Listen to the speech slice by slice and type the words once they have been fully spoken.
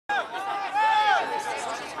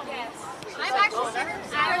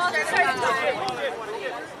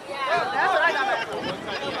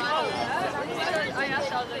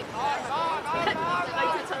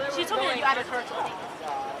like her too.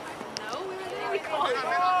 No, we were there. We called her. And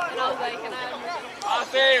I was like, can I have your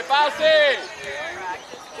Pase!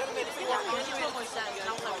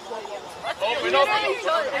 Open up. And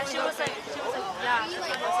she was like, yeah.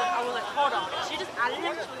 I was like, hold on. She just added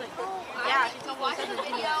him. She was like, yeah. She told me I said the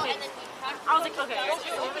video. I was like, okay.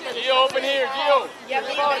 Gio, open here, Gio. Yeah.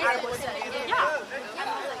 Yeah.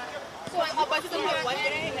 So a bunch of them have one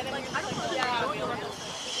day, and then like, I don't know. Yeah.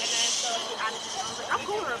 And then so she added him. I was like, I'm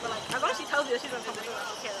cool with her, but like, as long as she tells me that she's gonna come with me,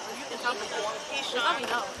 like, okay, like, you can tell me. Just let me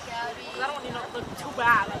know. Because I don't want you to look too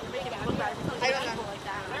bad. Like, you're making me look bad. You're telling people like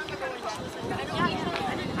that. I don't remember when she was like, I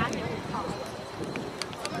didn't add him.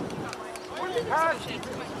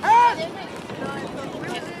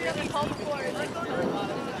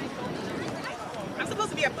 I'm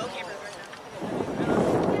supposed to be a boat camper.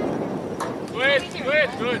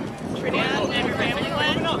 Good. Trinidad and her family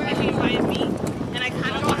went, and she invited me, and I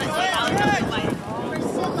kind of want to see how it's going to like.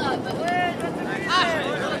 Priscilla, but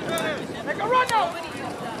Make a run now!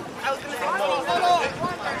 I was going to say,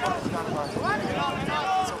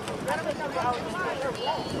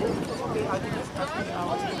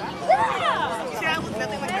 see, I was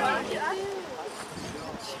nothing like that.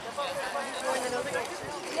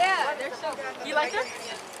 yeah, they're so good. You like her?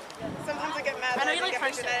 Sometimes I get mad. I know you like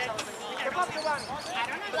French French today. stuff.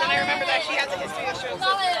 But then I remember that she has a history of shows.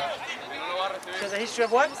 She has a history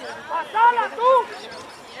of what?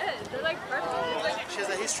 Yeah, they're like perfect. She has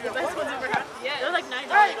a history of Best what? ones ever had. Yeah, they're like $9.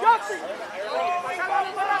 Hey, Joxy!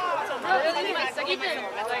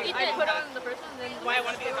 Ethan put on the first one, then Why I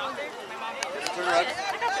want to be a doctor? My mom told me. Turn around.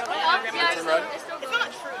 Turn around. It's not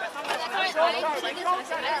true. That's not what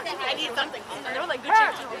I need something. and they were like good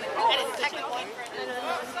chicks. And it's technical.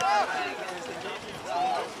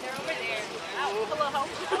 Hello, help.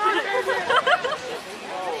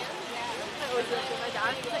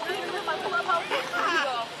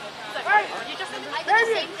 You just I did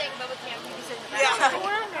the same thing, but with Cam. Yeah.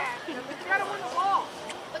 You gotta win the ball.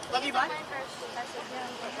 Love you, bye.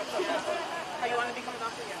 How you want to become a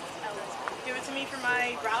doctor? Yeah. Give it to me for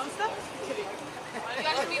my brow and stuff? Kidding. You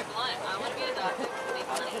guys should be blunt. I want to be a doctor. Make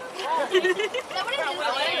money.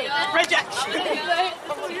 Rejection.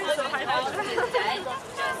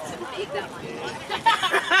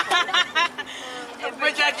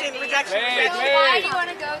 Rejection. Why do you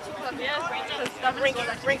want to go to public? Ranking.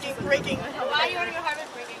 Why do you want to go Harvard?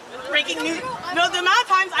 Ranking news. No, the amount of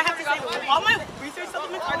times I have to say all my research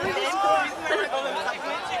supplements are the same.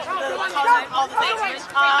 All the things.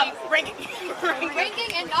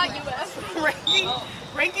 Ranking and not US.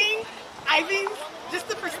 Ranking, Ivy, just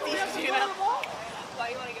the prestige, you know. Why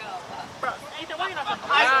do you want to go? Bro, Ethan, why you not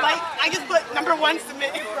I just put #1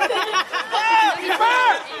 submit.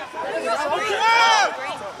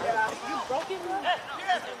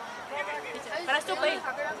 But I still played.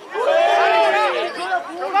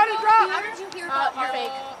 Nobody drop! How did you hear about you're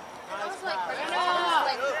fake? I was like,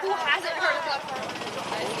 who hasn't heard of that?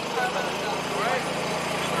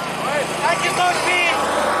 I get those teams!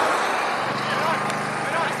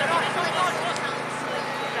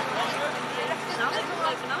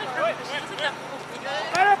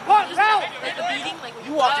 Better punt now! Like the beating, like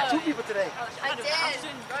You walked 2 people today. I did. Hey!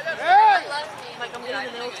 Like I'm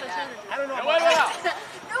getting the nail extension. I don't know. Wait, wait, wait.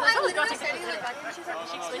 No, I literally standing like back and she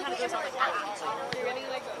explained how to do it. So I was like, you're getting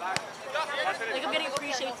like I'm getting a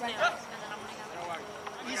pre-shaped nail. And then I'm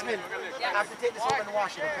gonna Eastman, I have to take this over and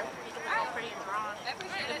wash it, okay? pretty drawn. I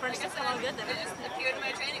appreciate The it. French stuff come out good then. It just appeared in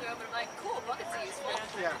my training room, and I'm like, cool, buckets are useful.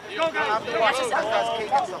 Yeah. I have to wash it because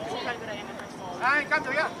cake and stuff. Try to go to aim first. Ay,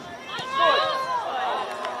 canto ya.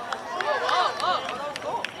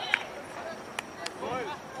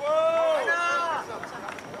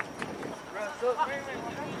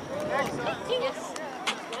 Yes.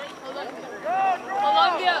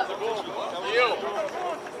 Colombia.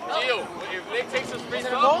 Gio, if Nick takes a free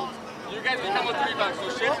throw, you guys become a 3-back, so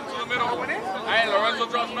shift into the middle. Hey, Lorenzo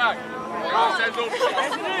drops back. Ron sends over.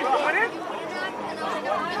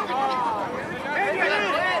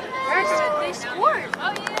 They scored.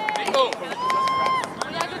 Oh yeah. Nico.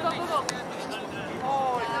 Yeah,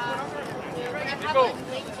 go.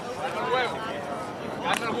 Nico.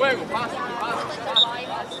 Gana el juego. Pasa.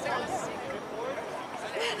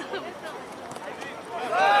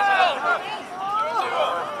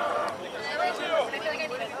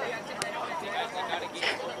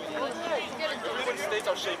 States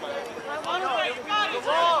are shaped by it.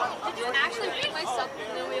 Did you actually beat myself?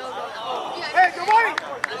 And then we all go, oh. Yeah, Hey,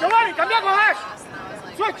 Giovanni, cambia con Ash.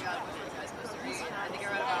 Switch.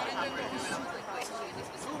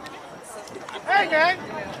 Hey, man.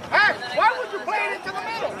 Ash, why would you play it into the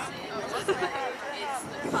middle?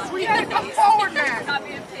 We gotta come forward, man.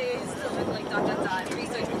 Copy and paste.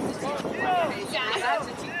 Research was just that's a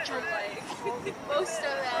teacher like most of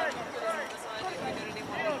that.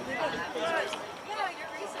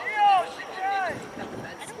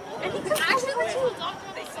 And he actually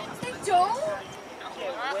they don't.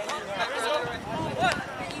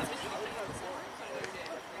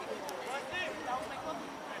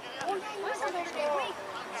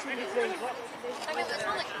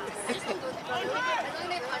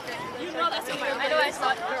 You know that's okay. I know I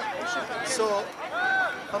saw it. So,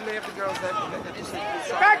 how many of the girls that you see?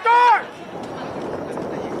 Back door!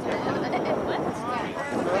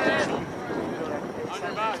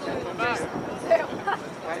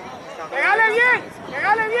 ¡Pégale bien!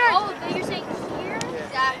 ¡Pégale bien! Oh, you're saying here?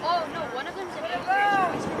 That, oh, no, one of them's in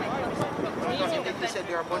You said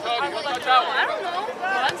there are a bunch of I don't know.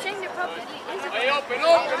 Well, I'm saying there probably is a Hey, open,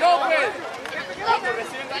 open, open!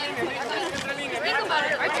 Think about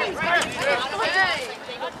it. Our team's better. Hey!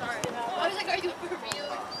 I was like, are you for real?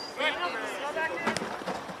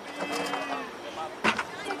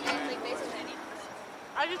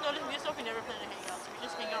 I just noticed me and Sophie never plan to hang out, so we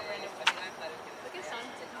just hang out randomly. Look at Son.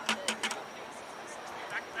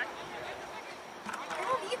 I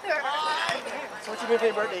don't either. So what you doing for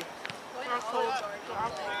your birthday? I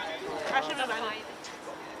should have been invited.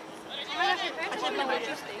 I should have been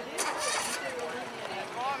invited.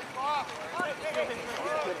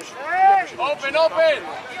 Open, open!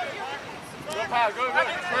 Go, pal, go, go.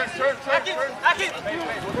 Turn. Hey,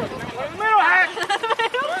 middle, Hack! I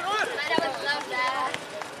would love that.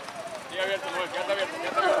 Ya abierto, ya está abierto.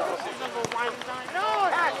 No,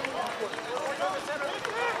 Hack!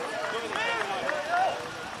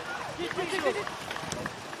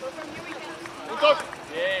 Un toque.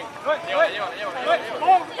 Bien. Llévala.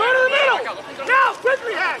 Oh, right in the middle! Now,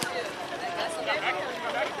 quickly, Hack!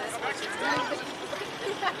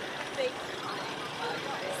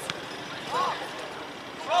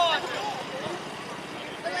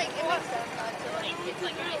 But like, it makes sense. It's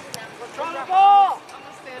like nice. Control the ball!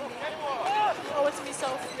 Oh, it's me,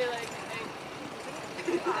 Sophie. Like,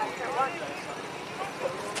 Dude,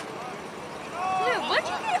 what'd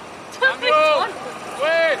you get? Cambio.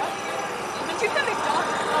 Wait. Did you get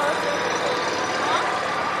McDonald's?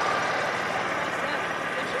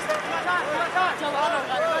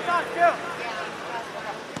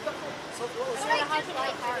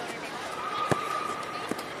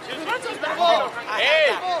 Hey,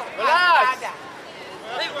 relax.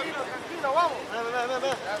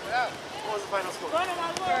 What was the final score? For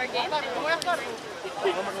a game? How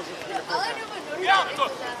much was it? All I knew was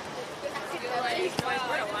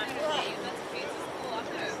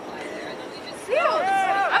no.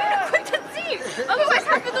 I'm gonna quit the team. Otherwise,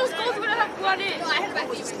 half of those goals would have gone in. No, I had my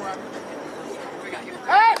team.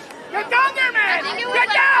 Hey, get down there, man. Get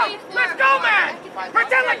down. Let's go, man.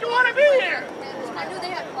 Pretend like you want to be here. I knew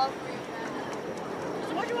they had all three.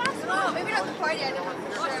 So what do you want us to know? Maybe not the party. I don't know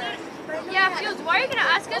for sure. Yeah, Fields, why are you gonna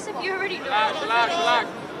ask us if you already know? Relax.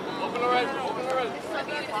 Open the red.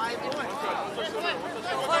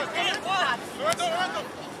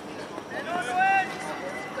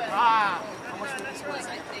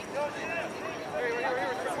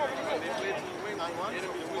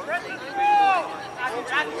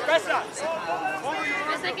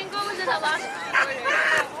 The second goal was in the last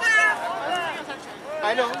quarter.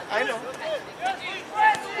 I know.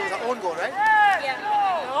 It was an own goal, right? Yeah.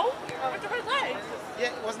 no? What's your leg? Yeah,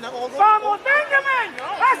 wasn't that own goal? Vamos, Benjamin.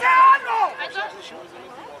 Pase algo.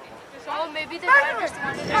 Oh, maybe the guy just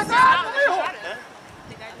wanted us Pase algo, mijo.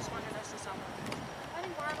 The guy just wanted us to sell him. I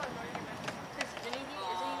didn't worry about argument. Because isn't he the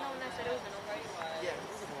one that said it was a no right? Yeah.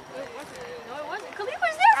 No, it wasn't. Khalid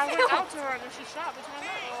was there, I went Phil. out to her and then she shot between my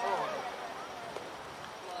legs.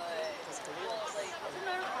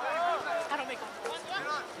 I don't make them.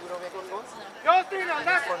 You don't make own goals? Yo, Tino,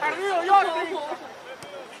 that's arriba, yo, Tino.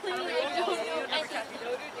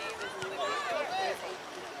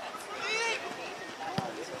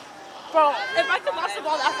 Bro, if I could bounce the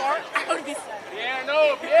ball that far, I would be sick. Pierre,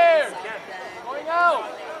 no, Pierre. Going out.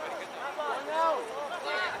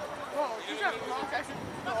 Bro, she's a long fashion.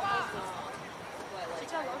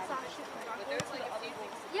 She's a long fashion.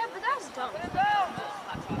 Yeah, but that was dumb.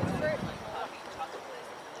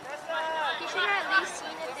 He should have at least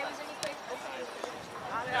seen if there was any place open.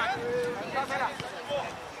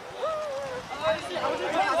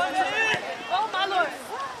 Oh my lord.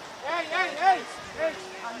 Hey.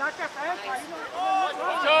 Andate para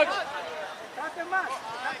Judge. Date más.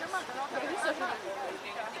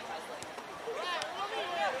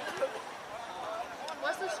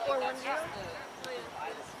 What's the score? 1-0?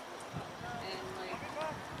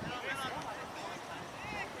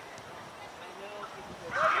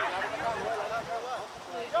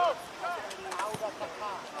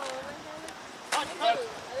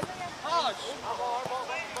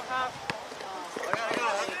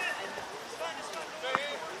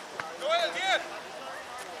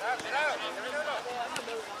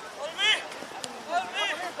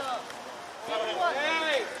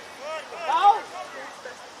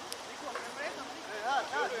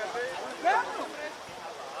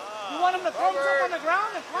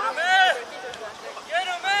 ground and flop. Get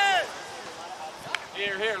him in!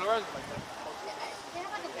 Here, Lorenzo.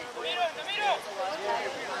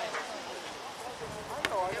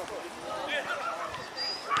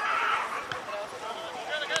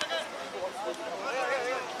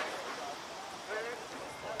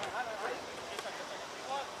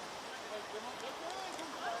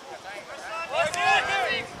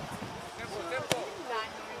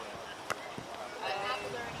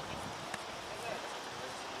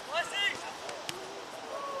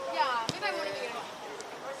 Yeah, maybe I won't even get it.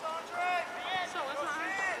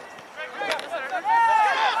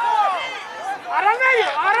 ¡Agarra al medio!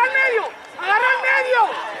 ¡Agarra al medio! ¡Agarra al medio!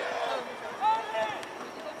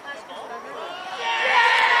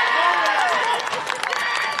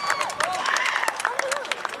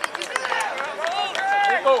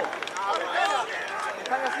 ¿Qué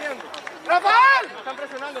están haciendo? ¡Rafael! Están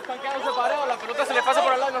presionando, están quedando separados, la pelota se les pasa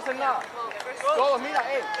por al lado y no hacen nada. Todos, mira, no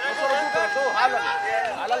solo tú, pero todos, háblale.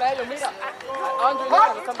 Háblale a ellos, mira. Andrew y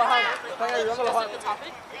Leon están bajando, están ayudando a los bancos.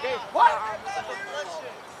 ¿Qué? ¿What?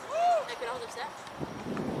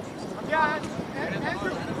 Yeah,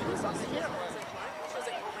 Andrew.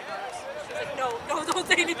 No, don't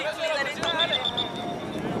say anything.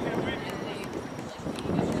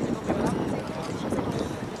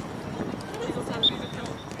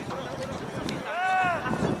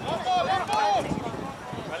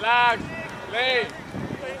 Relax, play.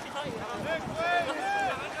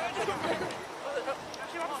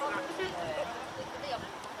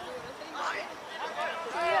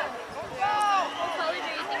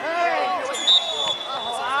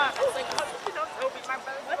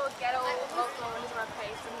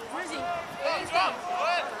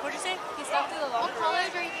 What'd you say? He stopped through the What locker.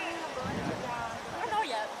 college are you thinking of going to? I don't know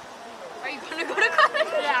yet. Are you going to go to college?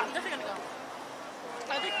 Yeah, I'm definitely gonna go.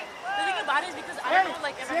 I think the thing about it is because I don't know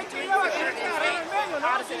like if I'm doing it for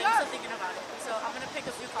out of state, I'm still thinking about it. So I'm gonna pick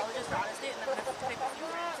a few colleges for out of state and then I'm gonna pick a few.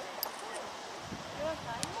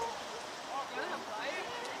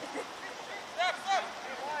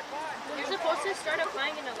 You're supposed to start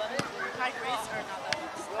applying in 11th. My grades are not that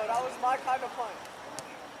good. Well, that was my kind of fun.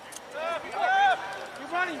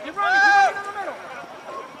 Keep running in the middle.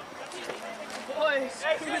 Boys.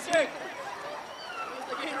 I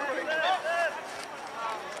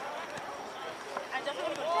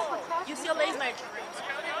definitely UCLA is my dream.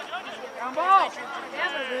 Come ball.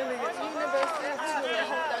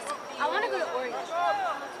 I want to go to Oregon.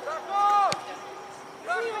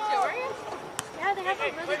 Yeah, they have a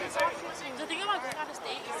really good soccer team. The thing about going out of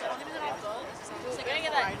state is the only reason I'll go is because you're gonna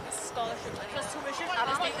get that scholarship. Because tuition out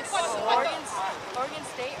of state is so Oregon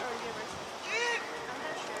State or University?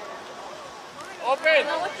 Open. You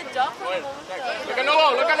know what the duck or the one with Look at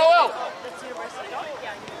Noel, look at Noel. that's university?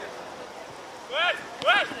 Yeah, Good.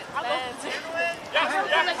 I'll go.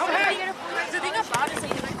 The thing about it is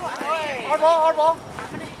like, if I go out of state, Our ball. I'm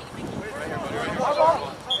gonna hate making Our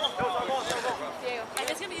ball. and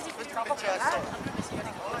it's gonna be easy for trouble. I'm gonna miss you.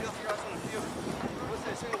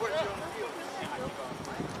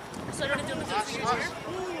 So I'm gonna do it for 2 years here,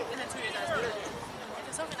 and then 2 years out of state. If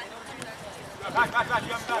it's something I don't do, Like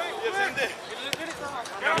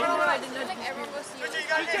everyone goes to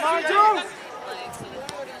University. Come on, Jules.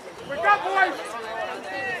 Wake up, boys.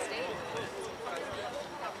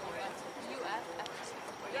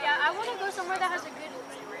 Yeah, I want to go somewhere that has a good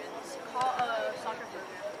soccer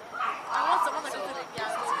program. I want someone like a good, yeah,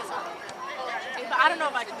 that's a good soccer program. But I don't know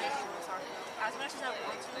if I can make soccer. As much as I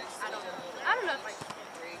want to, I don't know. I don't know if I can.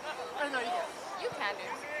 I don't know, you can. You can do.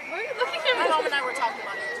 Where are you looking at My me? mom and I were talking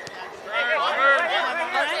about it.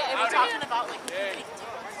 And we're talking about like making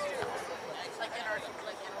teams, like in our teams.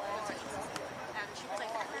 And she was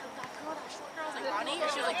like, that girl, that short girl, I was like Ronnie. And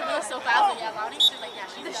she was like, the move so fast. I was like, yeah, Ronnie. She was like, yeah,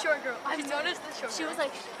 she's The short girl. I've noticed the short She girl. was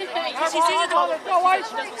like, she's singing the whole. She does what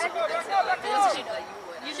she does. That's what she does.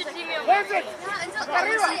 You should see me on Where's it? Yeah, until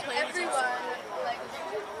honestly, everyone, like,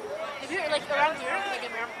 If you're like around here, like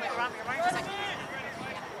around Miramar, just like.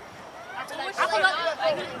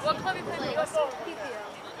 what club you play?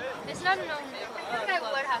 It's not a known club. I think I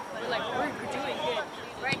would have fun. Like, we're doing good.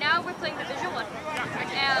 Right now, we're playing Division 1. And,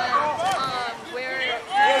 we're in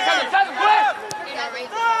our race.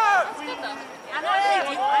 It's good, though. I know I play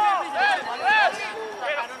deep. I know I play deep.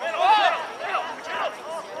 I don't know.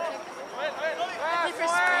 I play for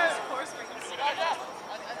Springs, Core Springs.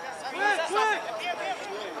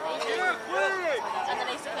 And then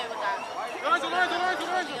I used to play with that. I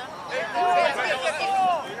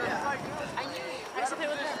used to play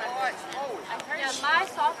with her. Yeah, my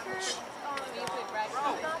soccer, you played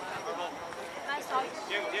rugby. My soccer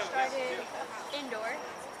started indoor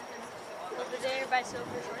over there by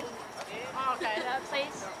Silver Shores. Oh, okay. that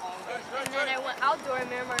place. And then I went outdoor in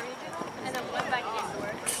Miramar Regional, and then went back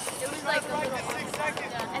indoor. It was like a little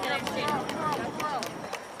and then I stayed home.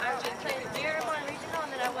 I played Miramar Regional,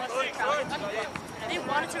 and then I went to the travel team. They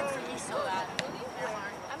wanted to recruit me so bad.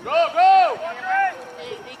 Go, go!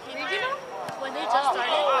 They came regional when they just started.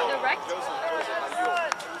 The rec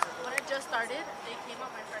When it just started, they came out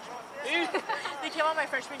my freshman. They came out my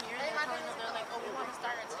freshman year, and they're like, "Oh, we want to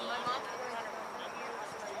start a team."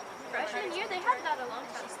 freshman year, they had that a long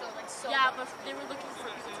time ago. Like so. Yeah, but they were looking for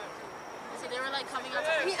people to. So they were like coming out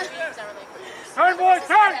to the meetings. They were like, Turn, boys,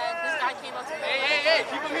 turn! and this guy came up to me. Hey,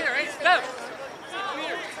 keep him here. Hey, Steph.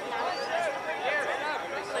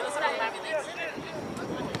 Like, listen, I'm having this.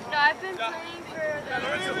 No, I've been playing for the.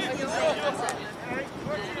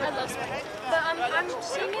 I love sports, but I'm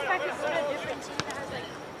seeing if I could go to a different team that has like.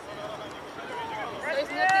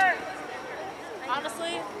 There's nothing.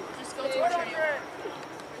 Honestly, just go to a trainer.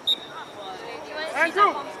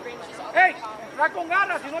 Andrew! Hey, da con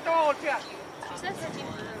garras, si no te va a golpear. She says her team.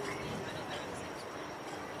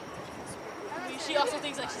 She also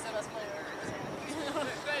thinks like she's the best player.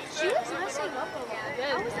 She was messing up a little bit.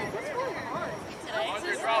 I was like, what's going on?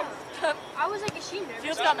 Andre, drop. I was like, is she nervous? He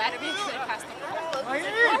just got mad at me because I passed him.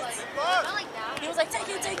 He was like, take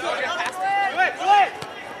it. And I passed him. Wait!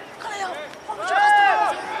 Kyle, how much you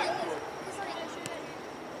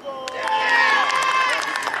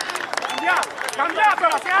Cambia,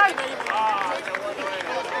 pero hacia ahí.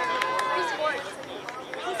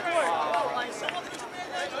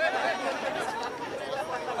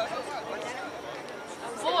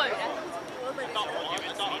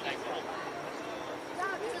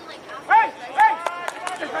 Hey!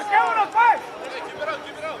 ¡Desbloqueémonos, pues! Keep it up.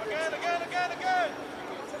 Again.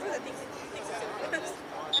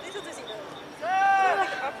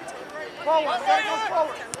 Forward, go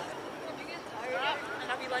forward.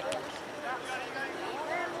 And I'll be like,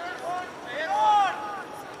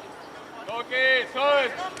 Okay,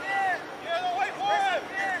 good. Wait for him!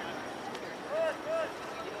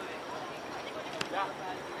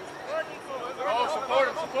 Oh, support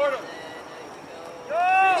him.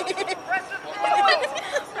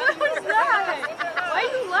 What was that? Why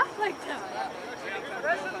you laugh like that?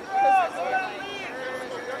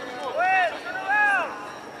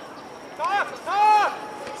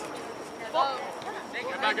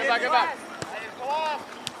 Get back.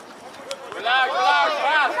 Relax,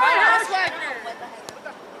 fast.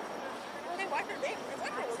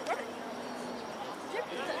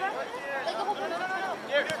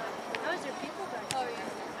 Here. That was your people back. Oh,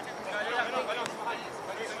 yeah.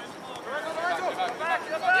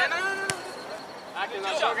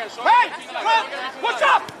 Hey!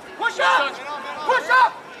 Push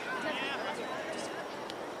up!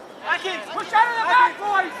 Atkins, push out of the back,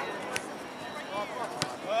 boys!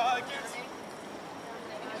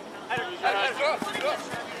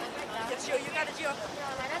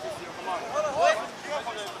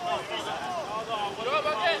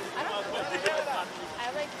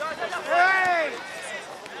 Hey!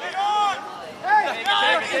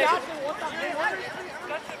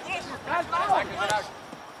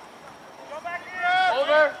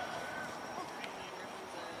 Over.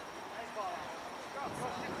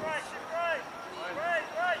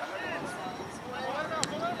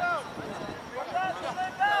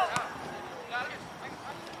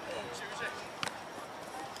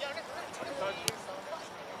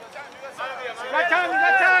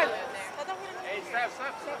 That time! Hey, step.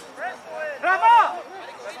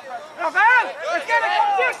 Rafael, let's get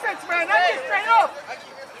some distance, man. Not just straight up.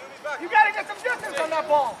 You got to get some distance on that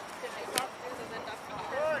ball.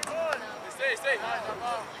 Stay.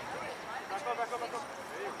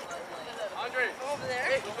 Andre.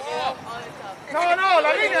 No,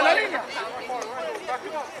 la línea.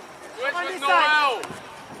 Switch with Noel.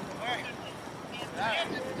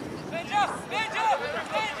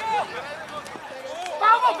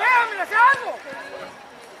 Vamos, véanme, hace algo.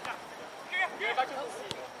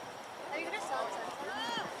 Are you gonna sell it?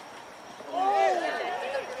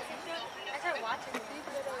 I started watching.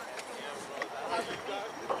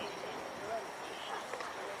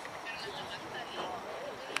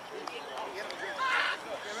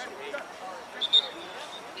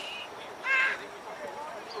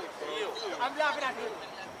 I'm laughing at him.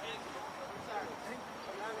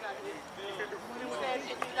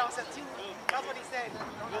 That's what he said.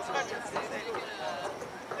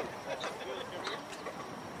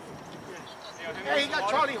 Hey, he got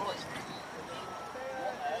Charlie horse.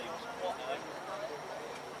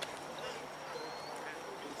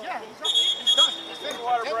 Yeah, he's done. Take a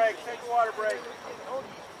water break.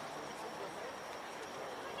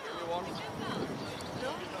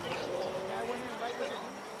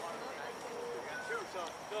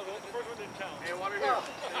 Hey, water here.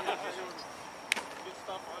 Good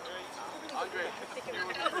stuff, Andre.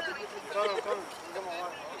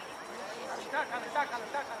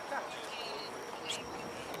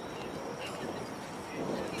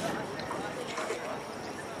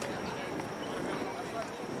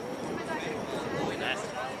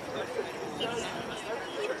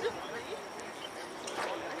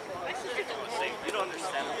 You don't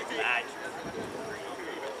understand what's bad.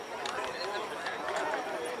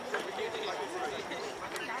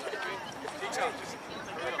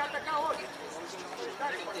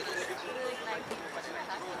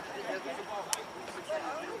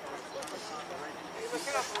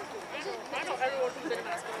 I know everyone who's been in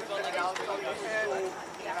basketball is on like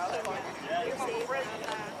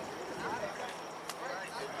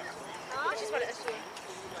she's about to SU.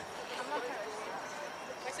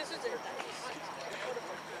 My sister's in that.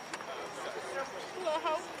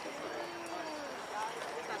 Hello.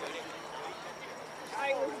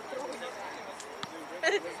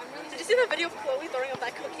 Did you see the video of Chloe throwing up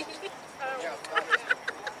that cookie?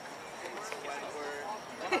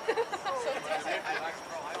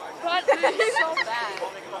 God, this is so bad.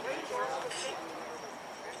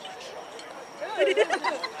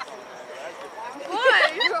 Why?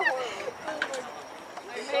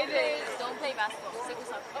 I hate it. Don't play basketball. Stick with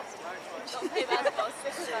soccer. Don't play basketball.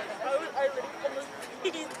 Stick with soccer. I literally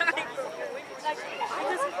almost died.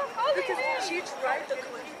 Because she tried the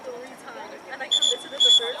cookie 3 times, and I convinced her the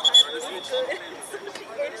 3rd time it was good. So she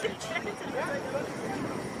ate it again.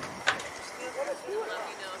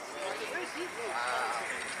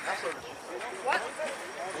 What?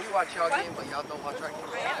 We watch y'all game, but y'all don't watch our game.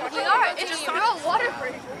 We are. It's just we're on water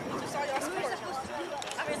break. Just saw y'all score.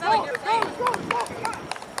 I mean, it's not Go, like you're go, playing. go, go, go.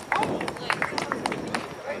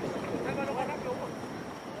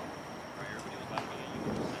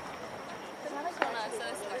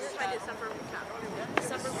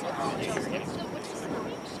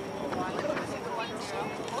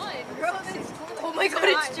 Oh my god,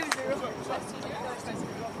 it's 2-0.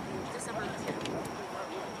 December.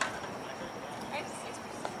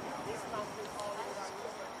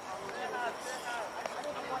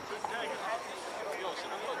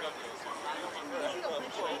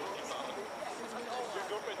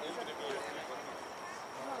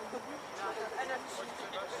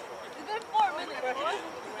 It's been 4 minutes.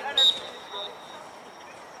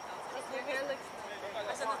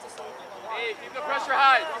 I sent it to Soul. Hey, keep the pressure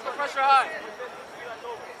high. Keep the pressure high.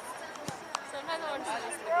 Sometimes I want to see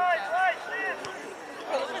this.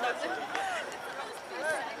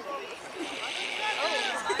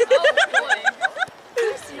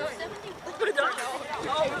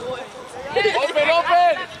 Open,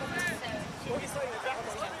 open.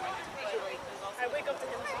 I wake up to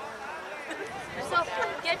him. So,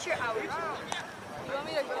 get your hours. You want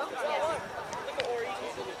me to go? Yes. Look at Ori.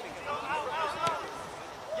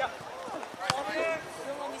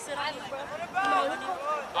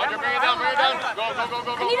 Okay, bring it down, bring it down. Go, go, go, go,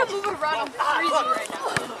 go. I need to move around. I'm freezing right now.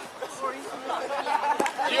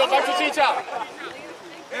 Gio, back to Chicha.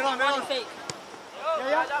 Fake.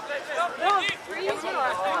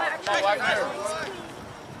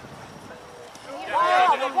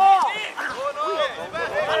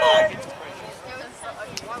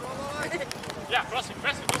 Yeah, press it.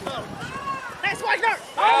 Nice, Wagner!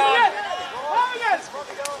 I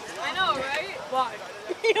know, right? Why?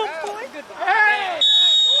 Hey!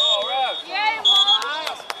 Oh, ref. Yay,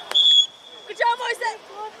 Mom! Good job, Moises!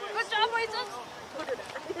 Good job, Moises!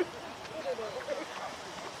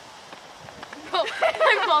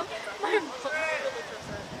 My mom.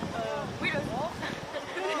 We don't know.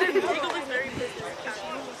 Jacob is very busy.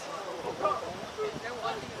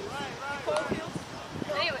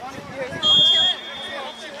 Anyway,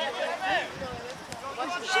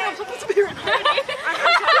 Shit, I'm supposed to be right now.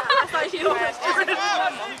 I thought you were.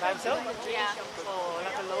 yeah.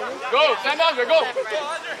 Go, stand down there, go.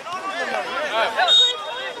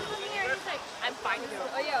 I'm fine.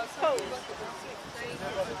 Oh yeah. Pose.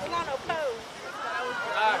 Come on, no pose.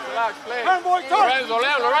 Relax, play.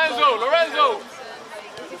 Lorenzo.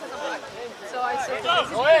 So I said,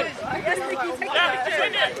 Go ahead. I guess they can take that.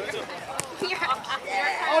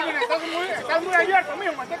 Estás muy abierto,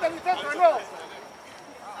 mijo. Mantente en mi centro de nuevo.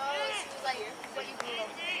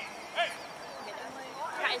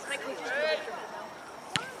 Guys, my coach is really drunk now.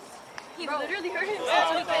 He literally hurt himself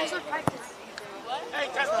so he can also practice. Hey,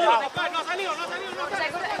 tranquilo, papá. No ha salido. Because I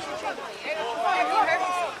go to extra training. And he hurt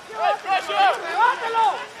himself. Pressure. ¡Levátalo!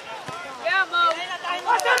 Yeah, Mo.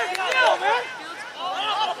 ¡Pásale, sin miedo, man!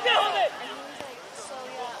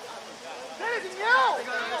 ¡Dale, sin miedo!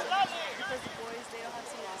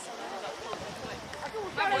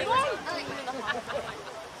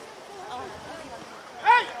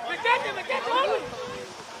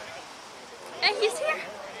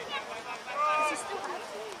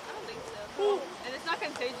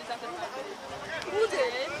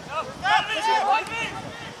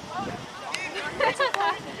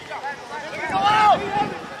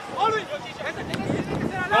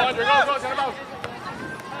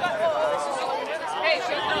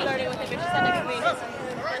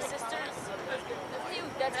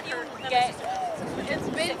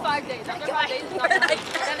 5 days. After 5 days, it's not that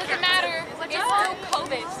doesn't matter. It's still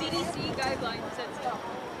COVID. CDC guidelines said so.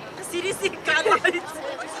 The CDC guidelines.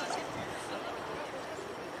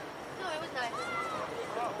 No, it was nice.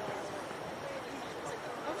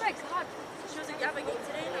 Oh my god. She was at Everglades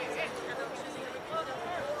today.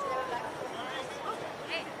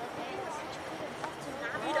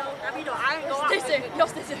 Navido, I ain't go out.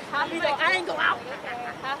 Navido, I ain't go out.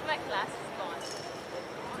 Half my class is gone.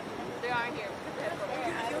 They aren't here.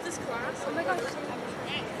 You feel this class? Oh my god.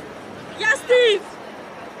 Yes, Steve!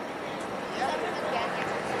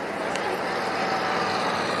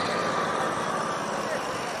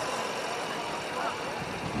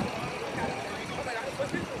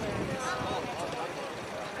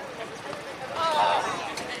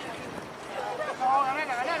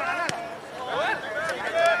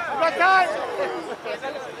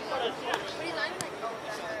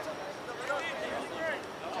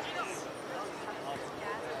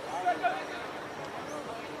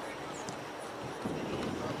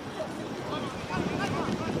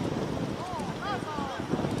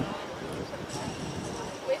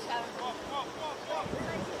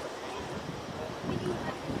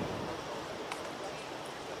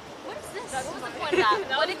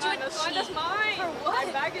 What did you achieve? That's mine. For what?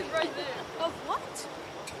 My bag is right there. Of what?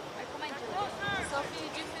 Sophie,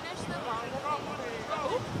 did you finish the manga thing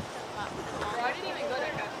for... Bro, I didn't even go to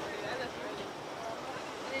cafeteria. I left early.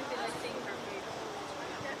 I didn't feel like seeing her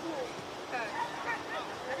food.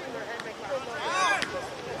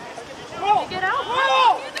 Get out!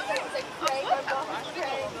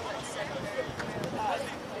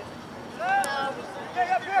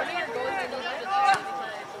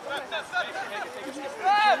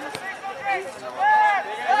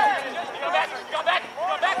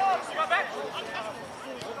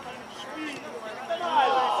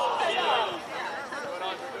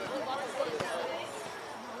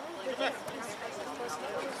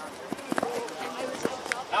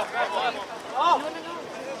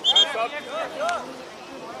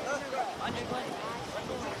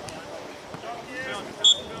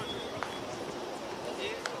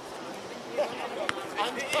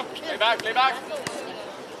 Lay back.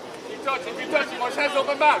 Keep touching. Watch hands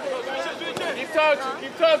open back. Keep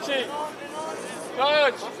touching.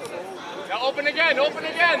 Touch. Now open again. Open.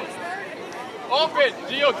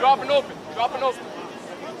 Gio, drop and open.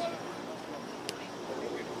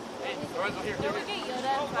 Hey, Lorenzo, here. Don't forget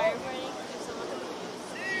Yoda and firefighting.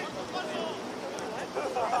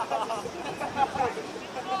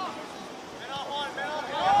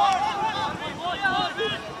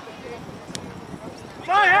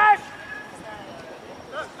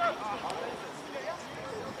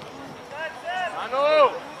 Manu!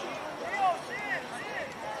 Play.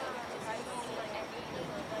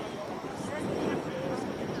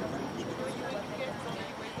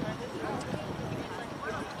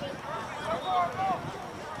 Nico, no!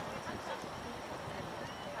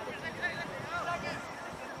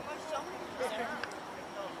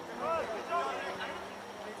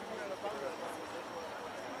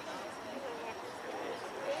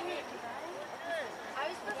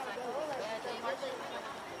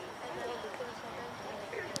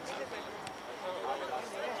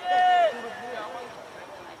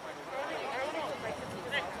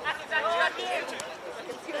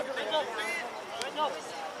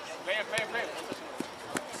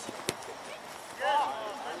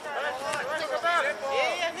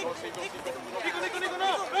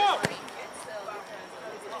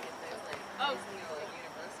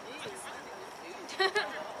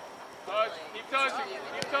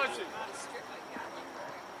 Keep touching.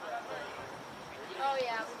 Oh,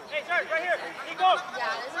 yeah. Hey, George, right here. Nico!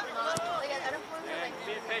 Yeah, this is not. Like, I don't want to, like...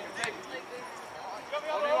 Take it.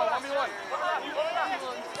 1v1.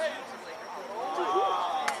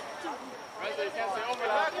 Lorenzo, you can't say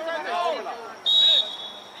overlap.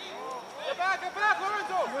 Get back,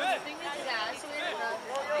 Lorenzo! Yeah, it's weird enough.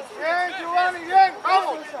 Bien, Giovanni, bien,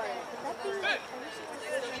 vamos!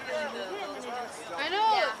 I know.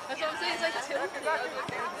 Yeah. That's what I'm saying. It's like tilted.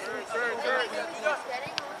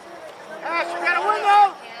 Ash, you got a window!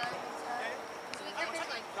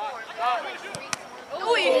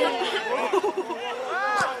 Oh, yeah.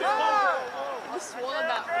 I swallowed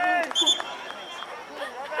that.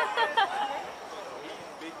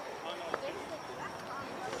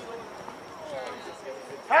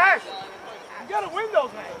 Ash, you got a window,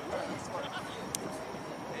 man.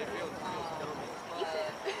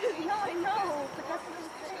 No, I know, but that's what I'm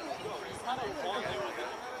saying.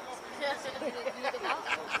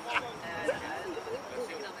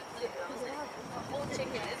 Whole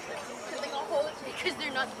chicken. Like a whole chicken. Because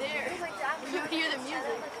they're not there. You hear the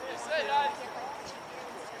music.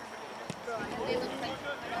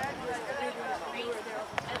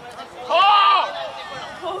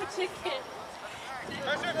 Oh, chicken.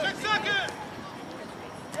 6 seconds!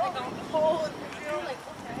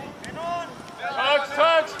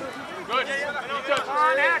 Touch! Good. Good touch.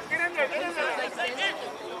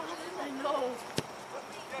 I know.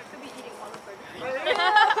 Could be eating one burger.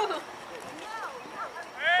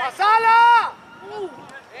 ¡Pasala!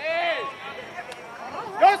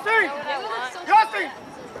 ¡Justin! ¡Justin!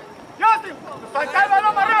 ¡Justin! ¡Saca el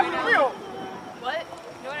balón más rápido, mijo! What? You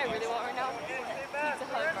know what I really want right now? Pizza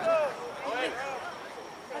Hut.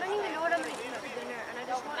 I don't even know what I'm eating for dinner, and I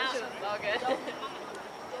just want to. Oh, good.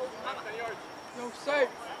 No safe.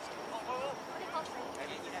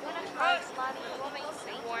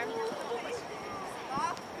 Warm.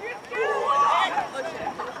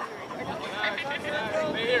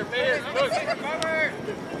 Stay here. Good.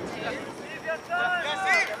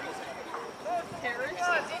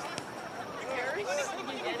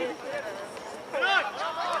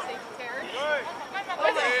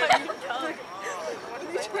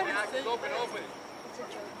 Open.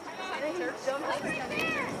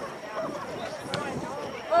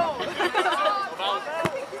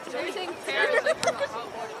 Are you saying Paris like from a hot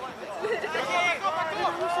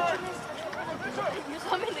You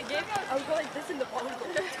saw me in the game? I was going like this in the ball.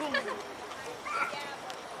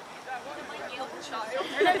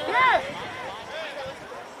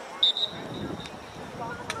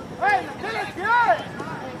 ¡Hey, tienes que!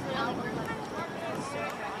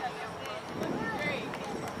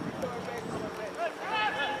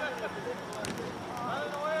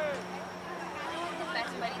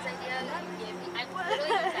 Best buddies idea give me. I literally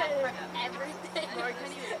use that for everything.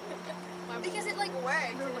 Because it like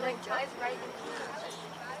works. It like drives right into me.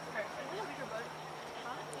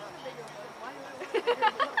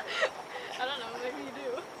 I don't know, maybe you do.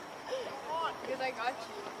 Because I got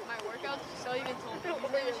you. My workouts, Shelly even told me.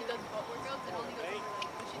 Usually when she does butt workouts, it only goes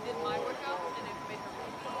when she did my workout and it made her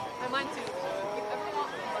work. And mine too. So if everyone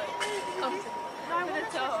wants to like, come to me. I'm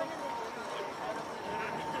gonna tell.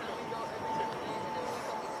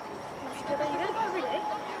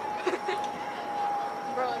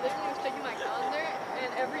 Bro, I literally was checking my calendar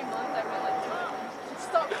and every month I went like 2 times.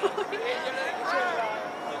 Stop going.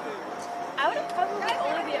 I would probably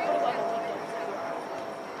only be able to go on the weekends.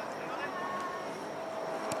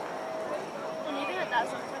 And even at that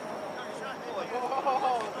sometimes.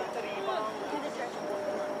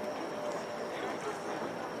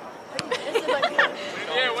 This is like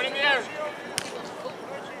One in the air.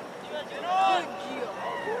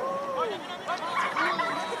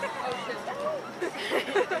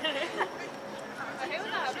 I hate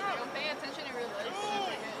when that happens. Like, I'm paying attention in real life.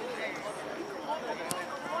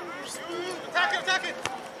 Attack it!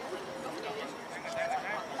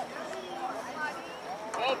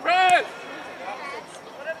 Oh, press!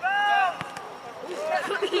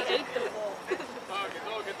 he ate the ball.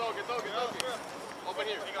 Get dog. Open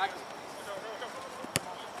here. Back.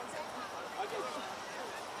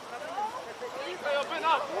 Open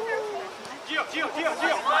up. Gio,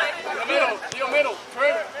 middle.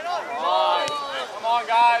 Turn. Come on,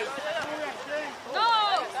 guys. No!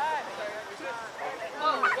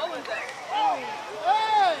 Oh, what was that?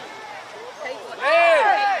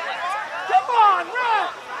 Hey! Come on, run!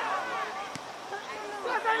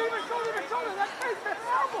 That's not even shoulder. That's face to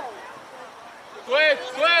elbow. Switch.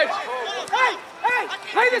 Hey!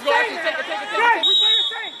 Play the same! Guys, we play the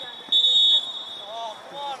same!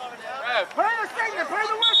 Play the same and play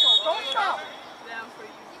the whistle. Don't stop. Damn for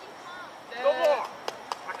you. No more.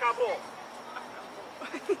 Acabó.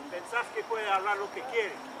 ¿Pensás que puede hablar lo que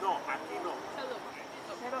quiere? No, aquí no.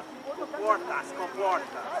 Comportas.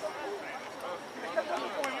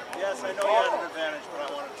 Yes, I know you had an advantage, but I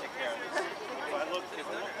want to take care of this. If it looked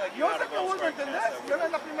like you Yo had sé a que goal vuelvo a strike in entender. this, Yo no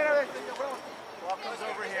es la primera vez que yo juego. Ball comes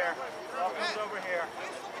over here.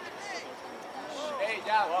 Hey,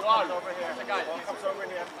 ya, Ball go on. comes over here. Ese guy. Ball comes over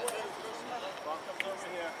here. Ball comes over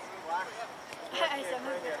here. I saw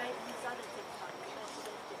that. I saw the TikTok.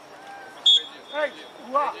 Hey,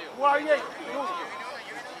 jugar bien.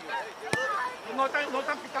 No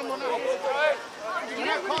están picando nada. You're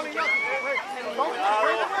not calling up. Don't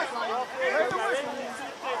play the whistle. Play the whistle.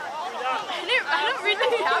 I don't read the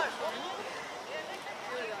caption.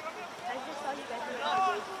 I just saw you guys in the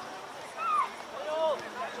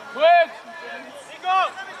Switch.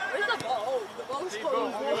 Where's the ball? Oh, the ball's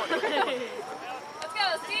close. Let's go,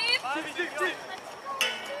 Steve!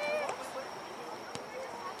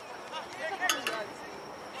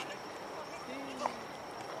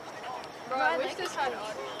 Bro, I wish this had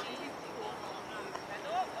audio.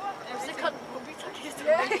 There's a cut. We'll be talking to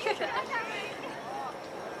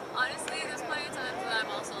honestly, there's plenty of times that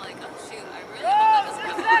I'm also like, oh shoot, I really hope that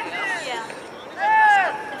doesn't happen. Yeah.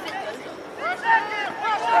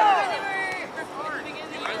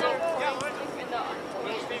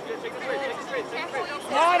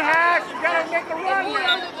 Come on, Hack, you gotta make a run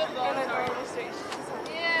now.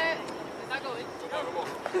 Yeah. Did that go in?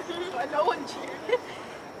 But no one cheered.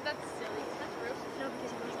 That's silly. That's real silly. No,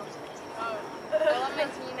 because he was also kissing. Oh. Well, I'm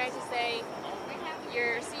meant to be nice to say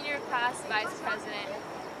your senior class vice president.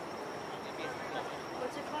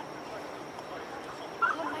 What's it called?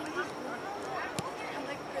 Oh, my God. I'm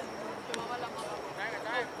like president. Tu mamá la mamá. Tu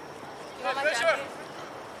Hey, mamá Fisher! Jackie.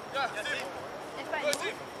 Yeah, Steve. Español.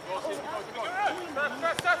 Step.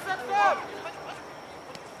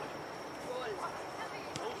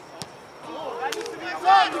 That used to be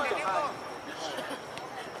fun.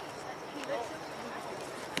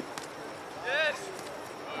 Yes!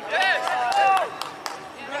 Yes!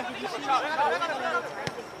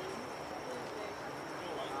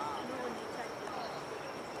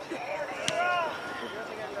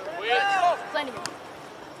 Plenty of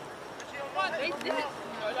They did it.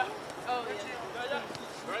 Oh, yeah.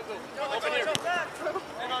 Lorenzo, open here.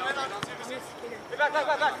 No, I don't think it was.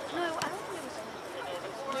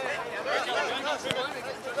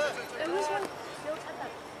 It was when Phil had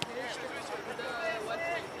that very stupid.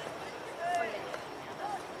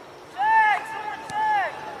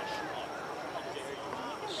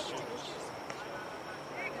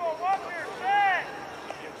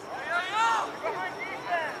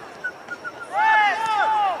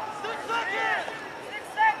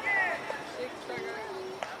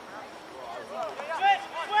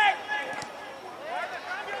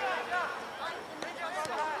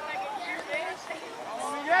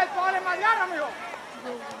 Miguel, ponle más garra, amigo.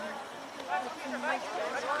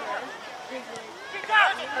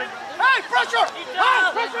 Hey, pressure!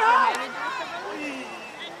 High, pressure high!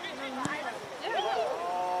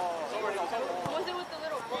 Was it with the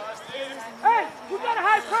little box? Hey, you got a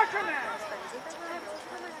high pressure now.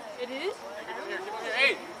 It is?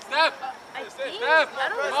 Hey, Steph! Steph!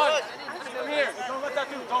 Come on! Come here! Don't let that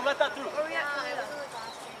through. Don't let that through.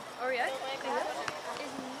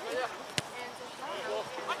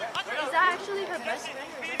 Is that actually her best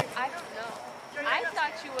friend? I don't know. I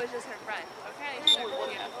thought she was just her friend. Okay. Yeah.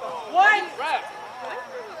 What? Rap!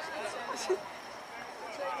 Who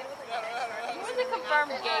was the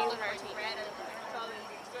confirmed gay on our team?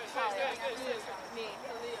 Me.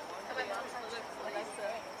 Alexa.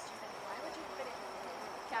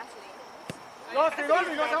 Cassidy. No te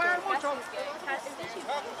vayas mucho.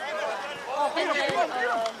 Oh,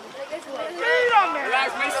 tírame. Relax,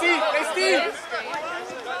 play Steve! Play Steve!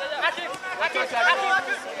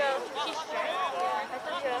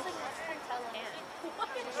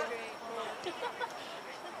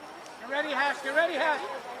 Get ready, Hash. Get ready, Hash.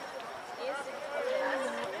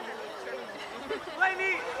 Play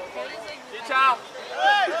me. Reach out!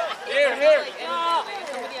 Here, here!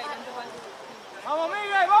 Vamos,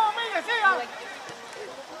 Miguel. Vamos, Miguel. Siga.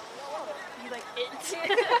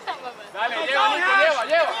 Dale, lleva, Nico,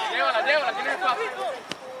 lleva, llévala, tienes espacio.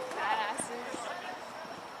 Badasses.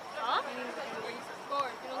 Huh? When you score,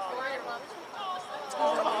 if you don't score, your mom's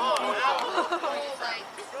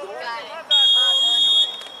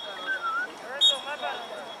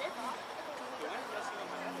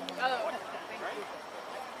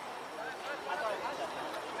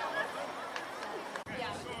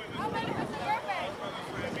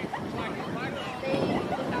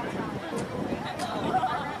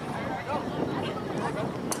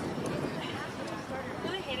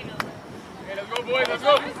Hey, let's go, boys, let's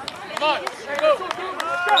go! Come on, let's go!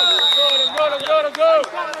 Let's go!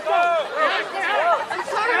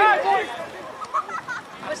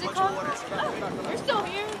 What's it called? You're still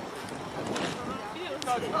here?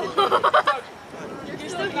 You're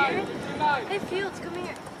still here? Hey, Fields, come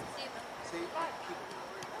here.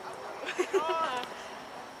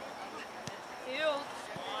 Fields.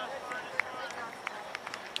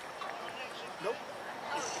 Nope.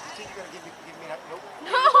 You think you're gonna give me that? Nope.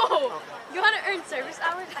 No! You want to earn service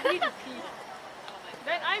hours? I need to pee.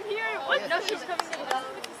 Then I'm here. What? No, she's coming in.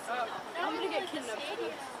 I'm going to get kidnapped.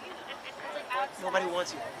 Nobody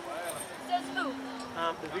wants you. Says who?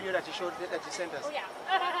 The video that you showed, that you sent us. Oh, yeah.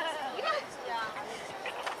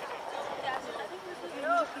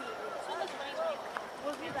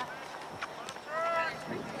 We'll do that.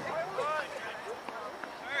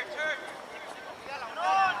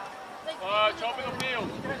 Chop in the field.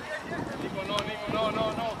 Nico, no.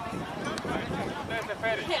 Ustedes se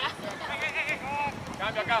esperen.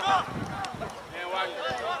 Cambia acá. Bien, Wagner.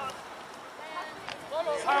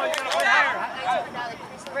 Kyle, you're gonna play higher.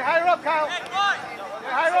 Play higher up, Kyle.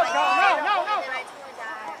 Play higher up, Kyle.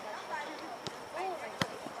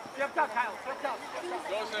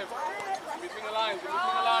 Joseph, between the lines, between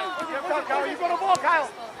the lines. Kyle, you go to the ball, Kyle.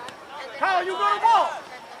 Kyle, you go to the ball.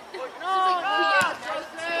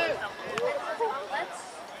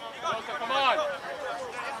 Joseph, come on.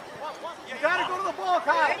 You gotta go to the ball,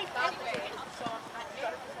 Kyle.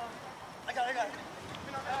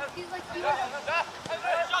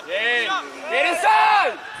 Yeah, get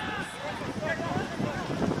inside.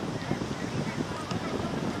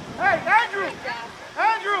 Hey, Andrew.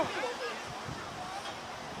 Andrew.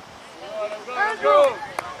 Let's go, let's go.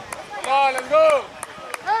 Come on, let's go.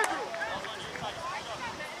 Andrew.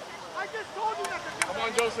 I just told you that. Come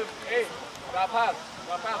on, Joseph. Hey, got pass.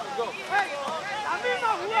 Got pass, let's go. Hey, a mí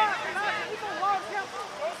no juega.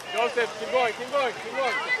 Joseph, keep going, keep going, keep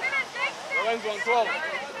going. Lorenzo on 12.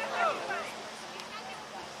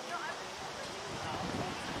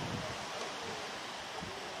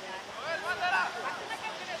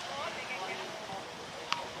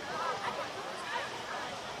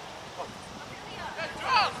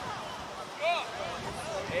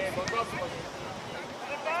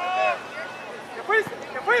 Te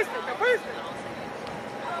fuiste.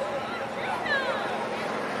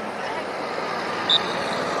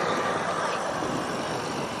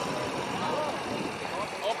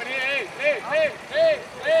 Open here, hey.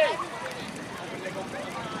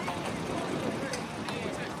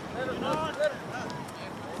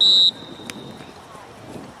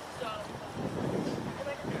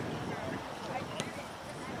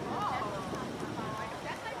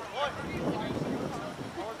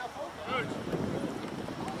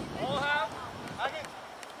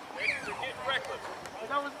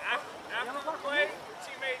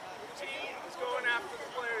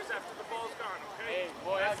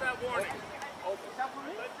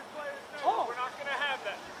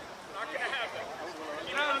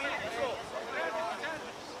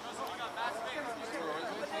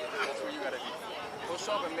 Push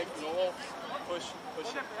up and make the wall. Push it. So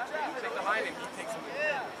you take the line and he takes him.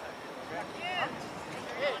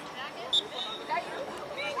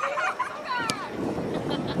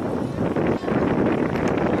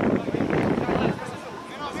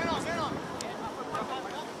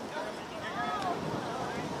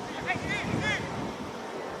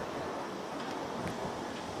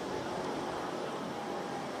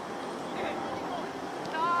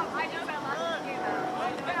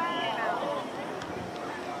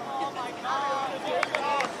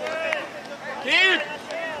 Keep!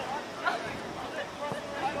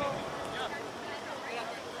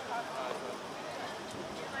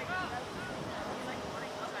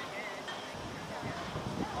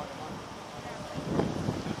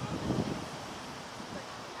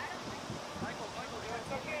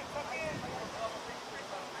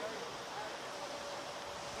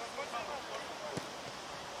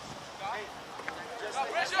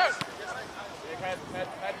 Pressure!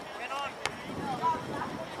 Head.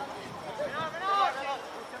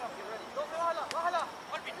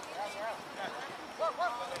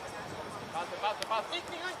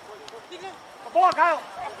 Ball, Kyle.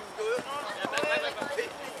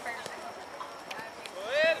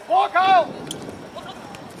 Ball, Kyle.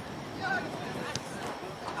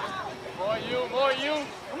 More you.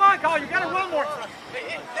 Come on, Kyle. You got to run more.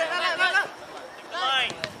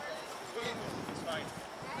 Line.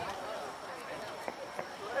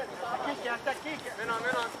 Hasta aquí. Ven on.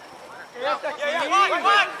 Hasta aquí. One.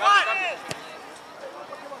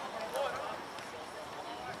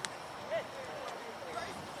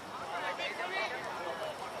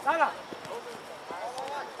 Dala.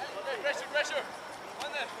 Pressure.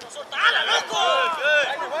 Soltala, loco. Good.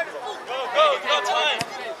 Go, time.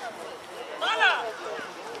 Dala.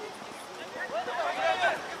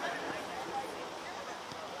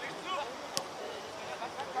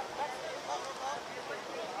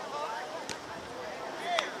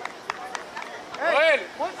 Hey,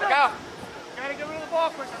 acá. Gotta get rid of the ball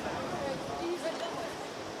quick.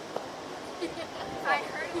 I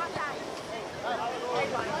heard about that.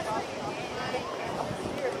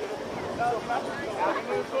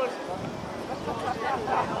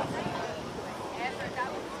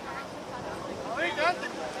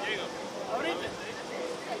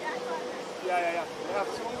 Yeah. We have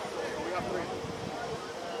two, or we have three.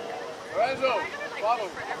 Lorenzo,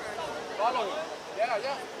 follow him.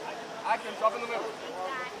 Yeah. I can drop in the middle.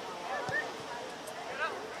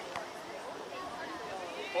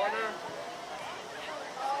 Corner.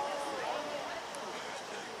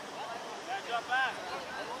 Drop back.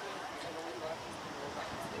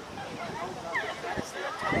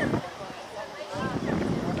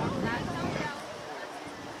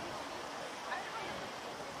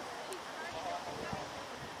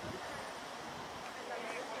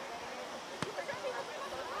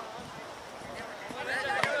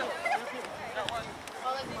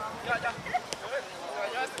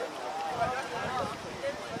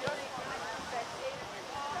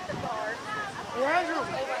 Andrew,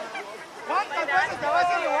 ¿cuántas veces te vas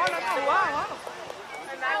a llevar a tu mano?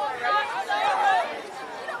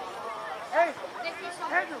 Hey,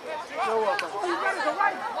 Andrew. You're welcome.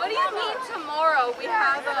 What do you mean tomorrow? We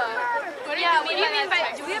have a. What do you mean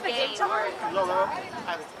by? Do we have a game tomorrow? No,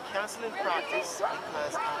 I'm canceling practice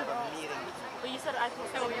because I have a meeting. But you said I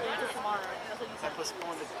postponed it until tomorrow. That's what you I said.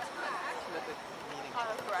 postponed the meeting.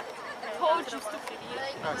 Correct. I told you, stupid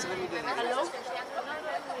idiot. Alright, so let me do this. Hello?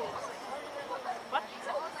 What?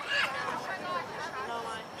 No,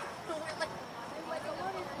 mine.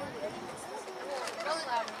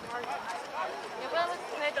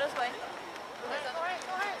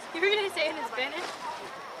 You were gonna say it in Spanish?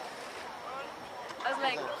 I was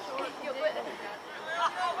like,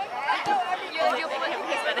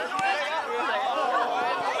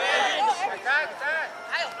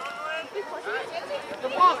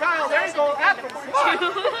 Come on, Kyle. There you go. After. Come on. I'm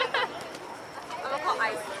gonna call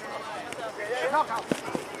ice. Come on, Kyle.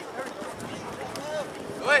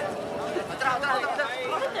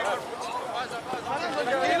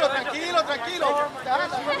 Tranquilo, tranquilo. I'm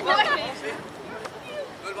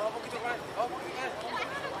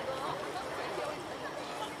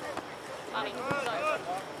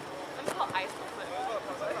gonna call ice real quick.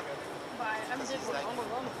 I'm just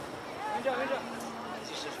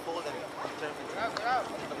It's just fold them.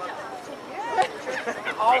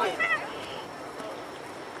 Always.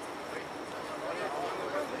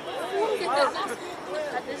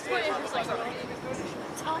 at this point it's just like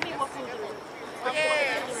Tell me what food you want. Oh,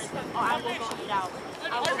 I will go eat out.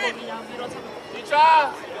 I will go eat out. You don't tell me. Teacher!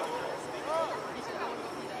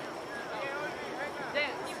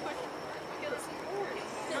 damn, you push.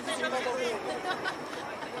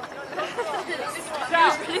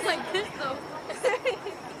 It's really like this though.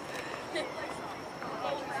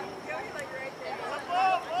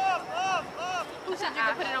 Who said you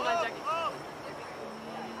could put it on my jacket?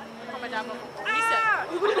 On my job. He said.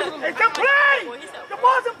 It's a play! The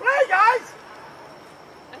ball's in play, guys!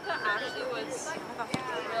 I thought Ashley was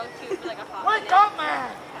real cute for like a hot Wake up,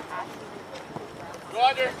 man! Go,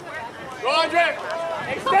 Andre! Go, Andre!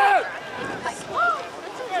 Extend!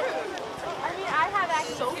 I mean, I have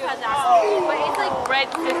actually so has acid. but it's like red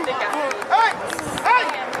cystic acid. Hey! Hey!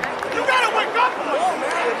 You gotta wake up!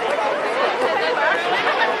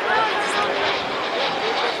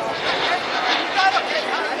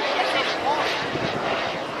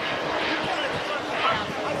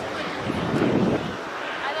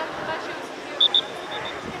 I thought she was cute.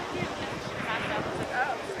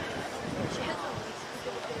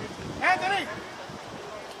 Anthony!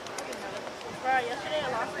 Bro, yesterday I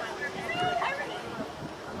lost my.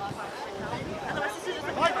 I thought my sister just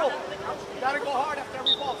like, Michael! You gotta go hard after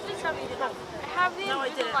every ball. please tell me you did not. Have the No, I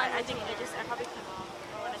didn't. I think I just, I probably came off.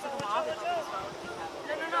 When I took them off, it was phone.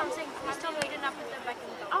 No, I'm saying please tell me you did not put them back in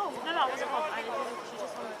the dog. Oh, no, I wasn't home. I didn't. She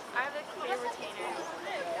just told me. I have the clear retainers.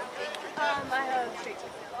 I have straight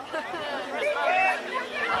teeth.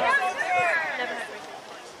 Never had braces.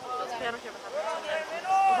 I don't care about that.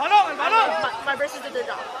 Balón, el balón! My braces did their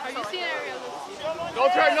job. Are you seeing Ariel? No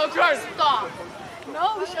turn, no turn! Stop.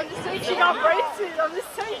 No, I'm just saying She got braces. I'm just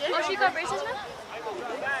saying. Oh, she got braces now?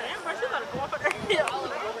 Damn, bro, she about to go up on her heel.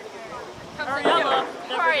 Come Ariella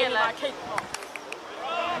never gave me my Ariella. cake.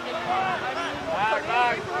 Back,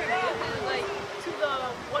 back. Like, To the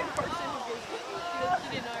one person who gave me.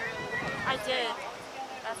 you didn't know Ariella. I did.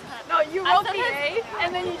 That's kind of. No, you wrote the A, and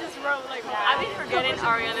then you just wrote like. I've been forgetting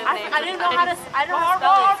Ariana's name. I didn't know how to. I didn't know how to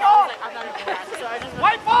spell it. So I was like, I'm not even bad. So I just.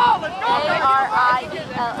 White ball! Let's go!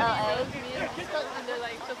 Ariella. And they're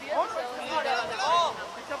like, Sophia, so It's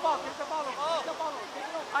a ball, it's a ball, it's a ball.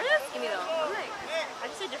 I just. give me though. I'm like, I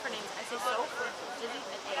just say different names. I say Soph, Jizzy,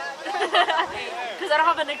 and A. Because I don't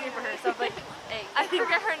have a nickname for her, so I'm like, A. I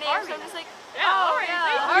forget her name, so I'm just like, Yeah, Ari.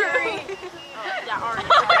 Ari. Yeah, Ari.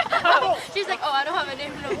 She's like, oh, I don't have a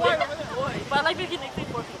name. No, boy. But I like making nicknames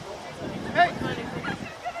for people. Hey!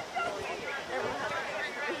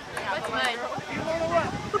 What's mine?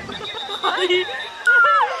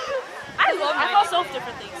 I call Soph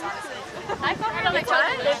different things, honestly. I call her like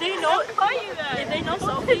If they know, if they know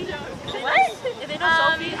Sophie, if they know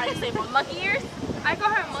Sophie, I just say monkey. monkey ears. I call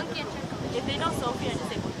her monkey and chocolate. If they know Sophie, I just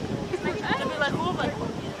say monkey. They'll be like, who? I'm like,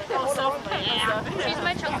 monkey. Like, oh, Sophie. Like, yeah. She's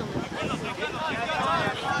my chocolate.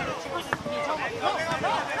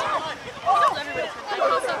 I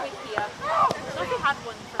call Sophie Tia. Sophie had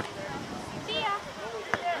one for me there. Tia.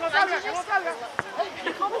 No salga, que no salga.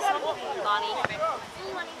 They call me Sophie. Lonnie.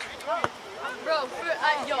 Bro,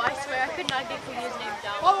 yo, I swear I could not get Kalia's name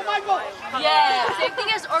down. Follow Michael! Yeah. Same thing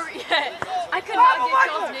as I could not get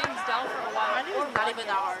y'all's names down for a while. I think it's not even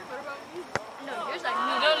that hard. No, yours like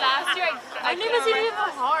me. No, last year My name isn't even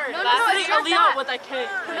hard. No, That's it's not Leo that. with a K.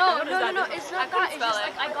 No, it's not that. It's just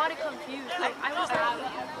like I got it confused. I was like,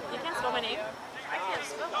 You can't spell my name. I can't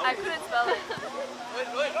spell it. I couldn't spell it.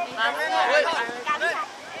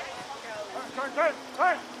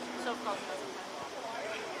 Turn. So close.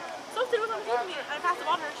 So Sid was on the team with me. I passed the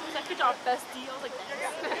ball to her. She was like, good job, bestie. I was like, thanks.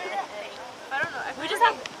 I don't know. We just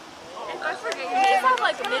have, I forget. we just have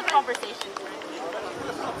like mid-conversation.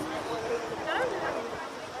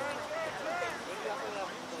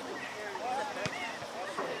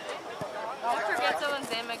 Dr. Getzo and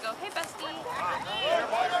Zama go, hey bestie.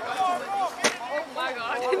 Oh my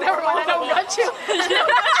god. Never mind, I don't got you.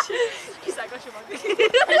 He's like, I got you, monkey.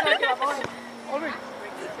 I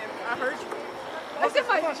heard you. I said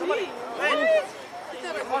my G. Boy,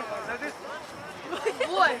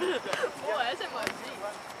 I said my G.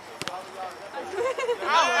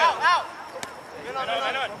 Out.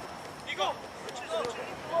 Menon. Eagle.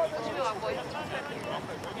 What you doing, boy?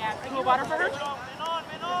 Yeah, you who bought her for her?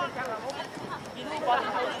 You know who bought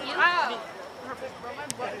her for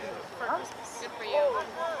her? Good for you.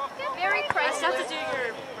 Very I just have Chrysler. to do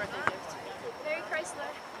your birthday gift. Very Chrysler.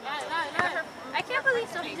 No. I can't believe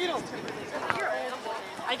something.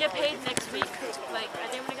 I get paid next week. Like, I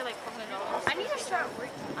think I'm gonna get like $400. I need to start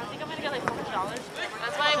working. I think I'm gonna get like $400.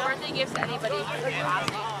 That's my birthday gift to anybody. What do you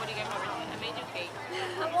get for birthday? I made you cake.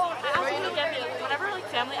 Well, I asked them to get me, whenever like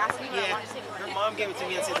family asks me what I want to say, Her mom gave it to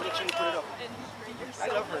me and said, make sure you put it up. I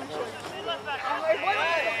love her. just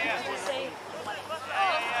say,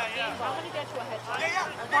 I'm gonna get you a headshot.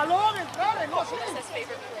 That's his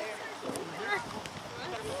favorite player.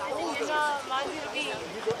 He's mine gonna be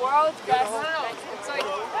world's best. It's like,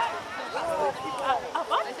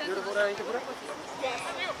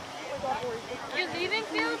 You're leaving,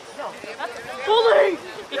 Field? Bully!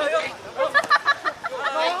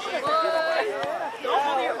 don't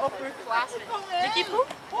bully your upper classmates. Nikki poop?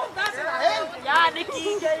 Yeah,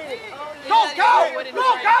 Nikki, get it. Go!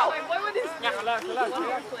 Yeah, Relax.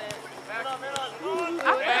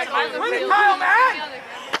 Win it, Kyle, man!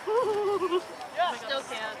 Still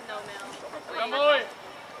can't. No, man. Come on.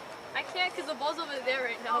 I can't because the ball's over there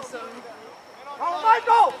right now, so. Oh,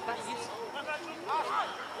 Michael!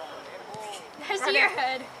 There's your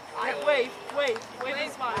head. Wait,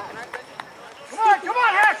 this one. Come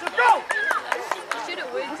on, Hash, let's go! You should have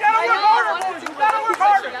won. We gotta work harder, boys. We gotta work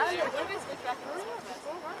harder.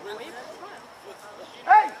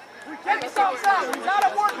 Hey, we can't stop that. We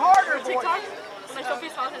gotta work harder, boys. TikTok? When I show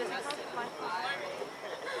face on his TikTok, fine.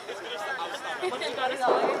 What you got us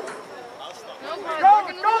on? No,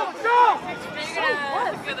 Go!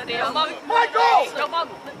 Michael! Yo, mom.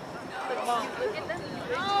 Look at them.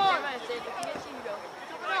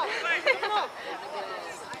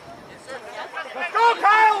 Let's go,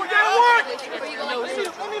 Kyle! We gotta work! You go like this. You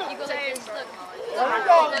go like this. Look. Let's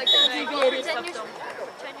go! Deviated septum.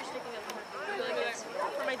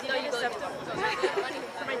 For my deviated septum. For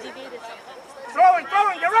my deviated septum. Throwing,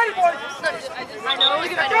 get ready, boys! My nose.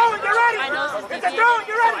 It's a throwing, get ready! My nose is It's a deviated, throwing,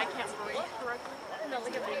 get so I ready! can't breathe correctly. No,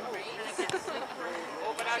 look at me. And I can't sleep.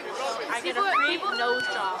 I get a free nose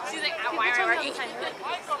job. She's like, People why tell are me you? all the time, like,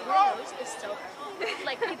 your nose is so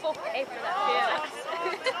like people pay for that. Yeah. I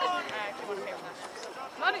actually want to pay for that.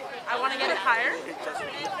 I want to get it higher. Look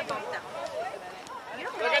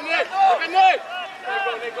at Nick. Nico, over there.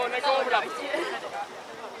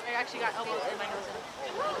 I actually got elbows in my nose.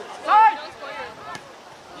 Side!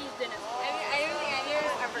 I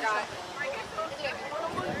forgot.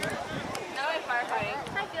 Now I'm firefighting.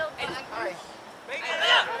 Hi, Field.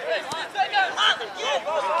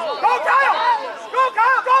 Go,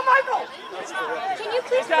 Kyle! Go, Michael! Can you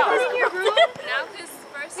please put that in your room? Now this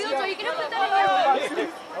first. Field, are you going to put that in your room?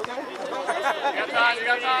 You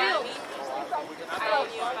got time.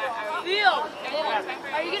 Field,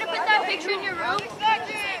 are you going to put that picture in your room?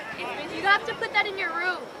 You have to put that in your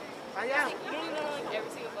room. I am. Every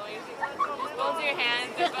single bone. There's bones in your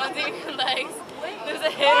hands. There's bones in your legs. There's a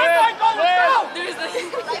hip. Michael, let's go! There's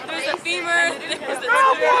a femur. There's a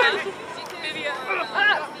Go, boys! tibia.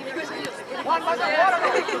 One like a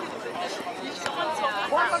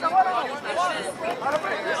watermelon.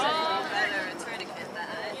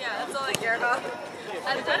 Yeah, that's all I care about.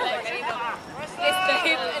 That's it. Like, it's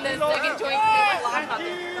safe, and then second joint is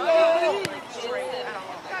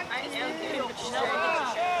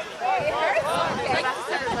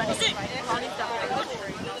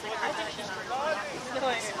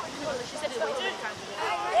She said it way too many times.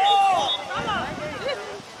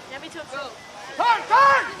 Yeah, me too. Turn!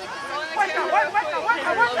 Wait now.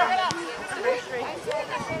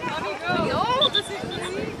 no, this is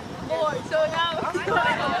boy. So now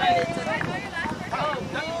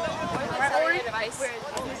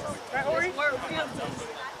Right, Ori? Where Fields is.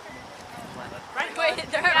 Right? Wait,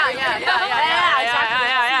 they're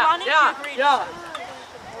Yeah.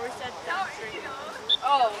 Ori said down the street.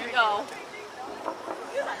 Oh, no.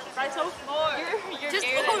 Right, so? You're Just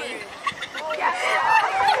scared over of me.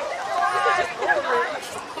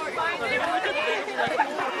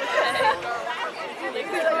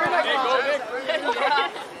 Hey, go, Nick.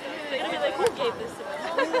 They're gonna be like, who gave this to me?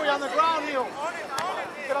 Ooh, on the ground, Neil.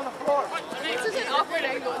 Get on the floor. This is an awkward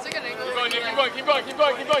angle. It's like an angle. Keep going, Nick. Keep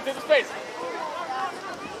going. Take the space. I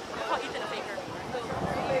call Ethan a faker.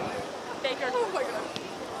 Faker. Oh my god.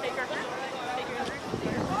 Faker.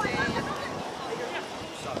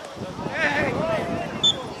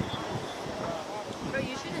 Bro,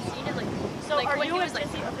 you should have seen it like. So like are when you he and was like.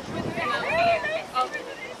 Jesse officially together?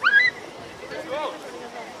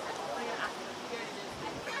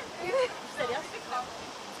 Said yes?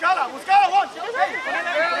 Buscala, watch. Hey.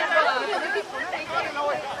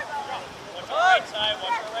 Right side,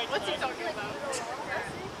 watch your right What's he side. talking about?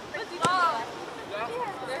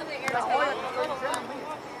 They're in the air.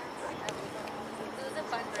 Those are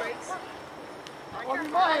fun breaks. On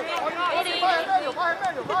imagen, medio, vale,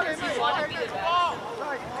 medio. Want to be the best.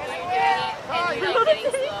 Right. And you're like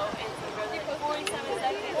getting slow and 47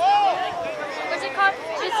 seconds. What's it called?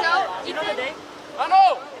 Giselle? You know the day? ¡Mano!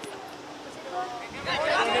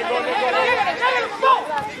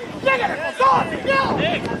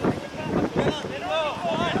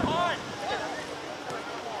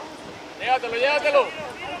 Llévatelo.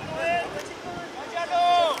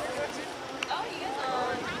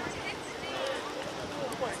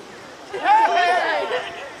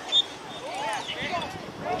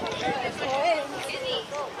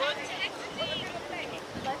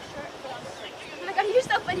 Oh my god, you're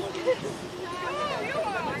so funny.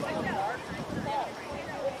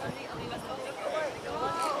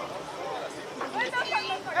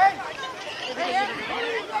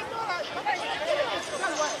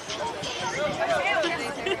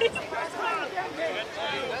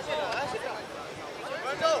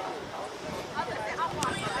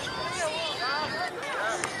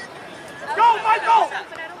 Go, Michael!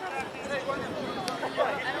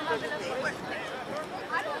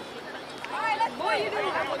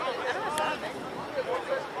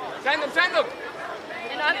 Send him.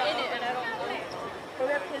 And I'm in it and I don't know. Or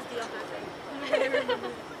we have his deal.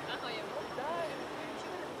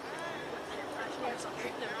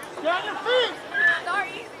 Get on your feet!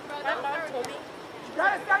 Sorry. My mom told me You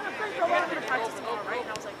gotta stand on your feet, we're going to practice tomorrow, right? And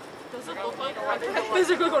I was like, does it look like I'm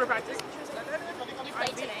physically going to practice? You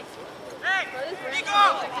played today. Hey, Nico!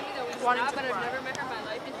 Wanting to, but I've never met her in my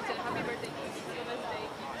life, and she said, "Happy birthday, Keith. You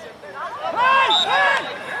deserve it."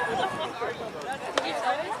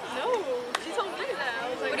 No, she told me that. I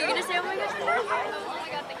was like, What are you gonna say? Oh my gosh. oh my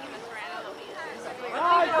god, thank you, best friend. I love you.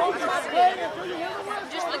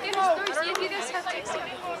 Just look at his story. See if you guys have texted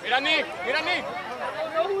me. Mira, Nick. I don't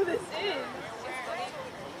know who this is.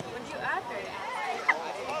 When'd you add her?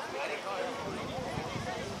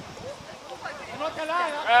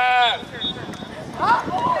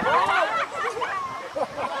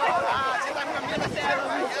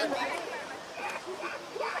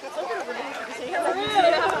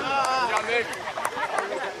 Ya, Nick.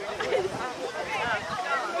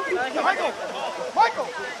 Michael!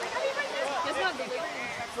 It's not big. Wait,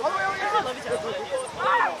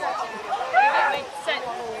 send. I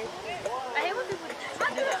hate when people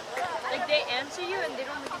do that. Like they answer you and they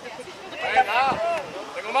don't look at the picture. Venga.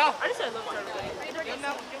 Tengo más. I just said I love her.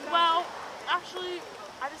 Well, actually,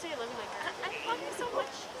 I just say I love you like, I love you so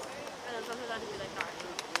much. And then sometimes I just be like, no,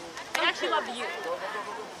 actually. I actually love you.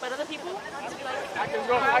 But other people, I just be like, I can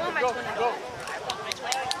go. I want my twin. Go. My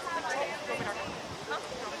twin. Go over there. Huh?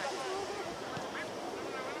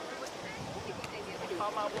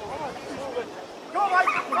 Go,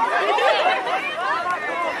 Michael!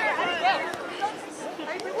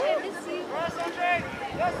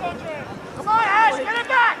 Come on, Ash, get it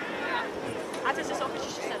back! I just so much she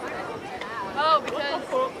said. Oh, because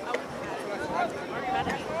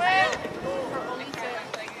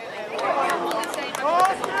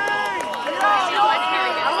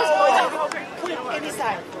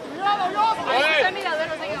Hey. send me that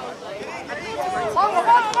little thing. I was like, Vamos!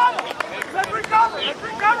 Let's recover!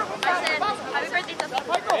 I said, happy birthday,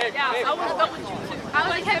 Sophie. yeah, I was done with you too. I was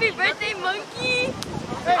like, happy birthday, monkey.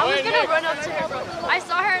 I was gonna run up to her, bro. I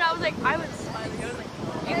saw her and I was like, I was smiling. I was like,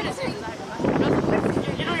 you could have seen that.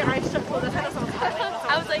 You know your eyes shut closed. That's how that sounds.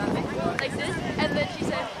 I was like this, and then she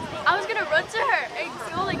said, I was gonna run to her and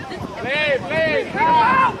go like this. Play. Like,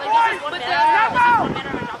 this is one man. This is one man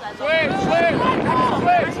on my job that's Switch.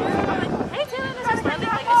 Hey, Taylor, this is friendly.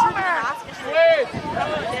 Like, as soon as I ask, and she's like, Switch.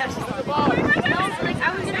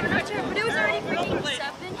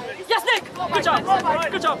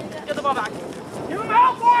 Go. Get the ball back. Give him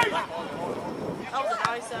help, boys! That was a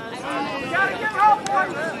nice You gotta give help,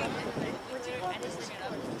 boys!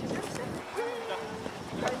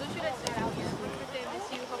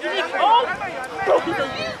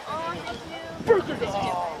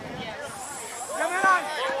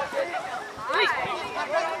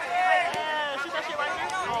 Shoot that shit right here.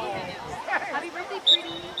 Happy birthday,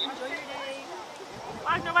 pretty. Enjoy your day.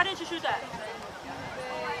 Why didn't you shoot that?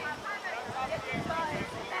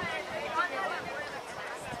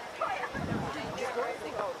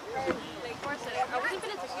 I wasn't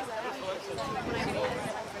gonna touch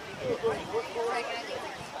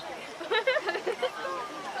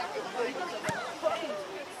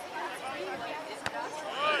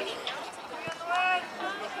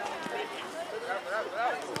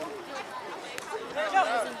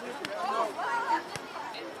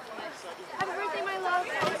Happy birthday, my love.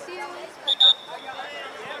 I miss you.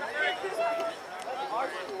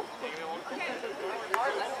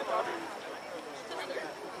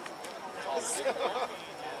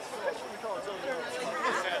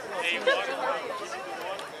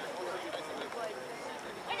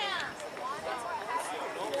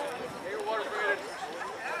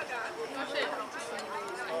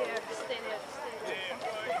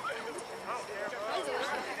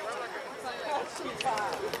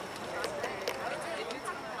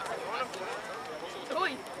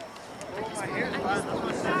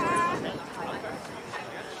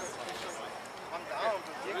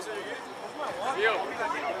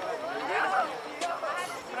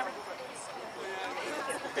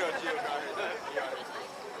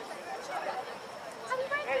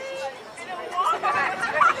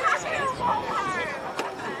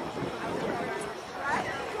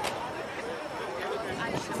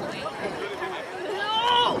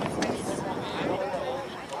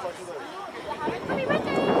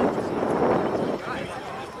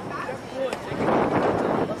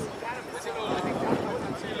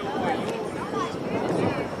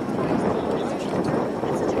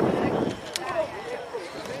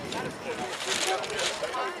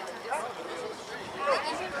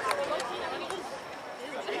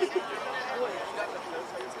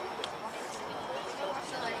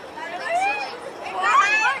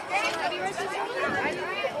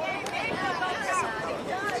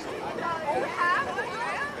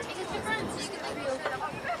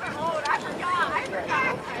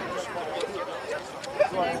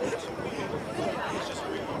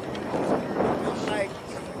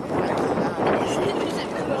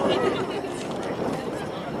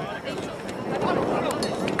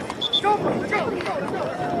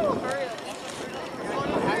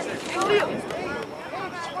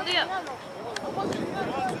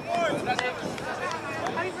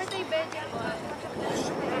 Happy birthday, bitch.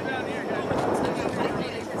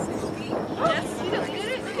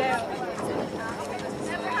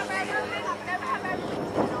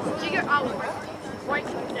 Jigger olive right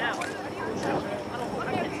now.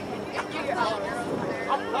 Jigger olive.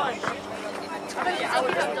 I'm done. I bet you I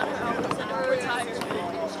would have done her olive and I'm retired.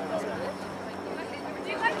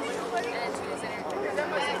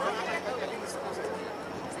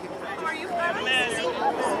 How are you?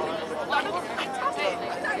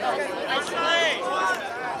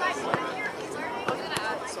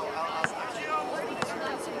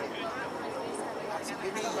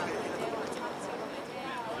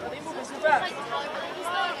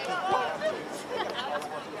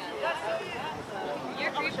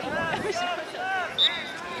 You're creepy.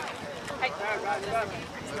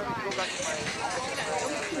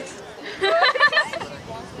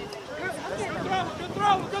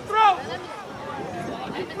 Good throw!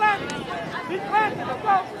 Big plant, let's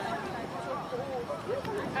go!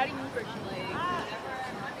 How do you move first?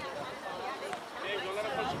 Hey, don't let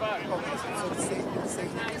him push you back.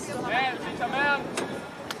 Man, see man.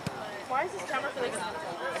 Why is this camera feeling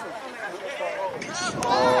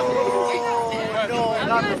I'm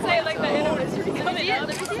gonna say it like that anniversary coming up.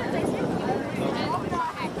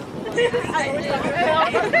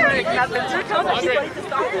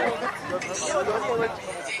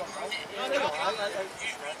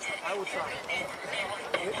 I would try.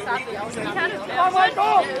 Sadly, I was in that video.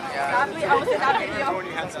 Sadly, I was in that video.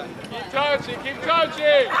 Keep touching, keep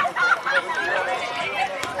touching.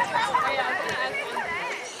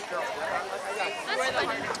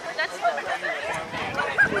 That's fun.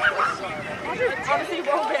 Honestly,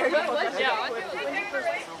 we're very good. Yeah, when you first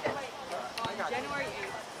on January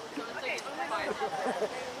 8th. So it's like 5.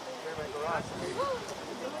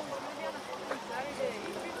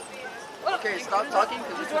 Okay, stop talking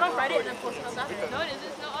because Just do it on Friday and then post it on Saturday. No, it isn't.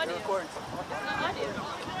 It's no audio. recording. It's no audio. No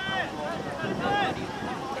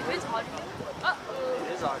audio. it's hard. Uh-oh.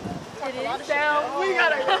 It is hard. It is? Damn, we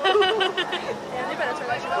gotta go. Yeah, they better turn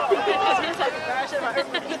that shit off. Because he's talking bad shit about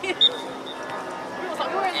everybody. We was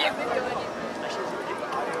talking about everybody.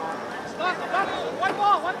 Stop, stop. One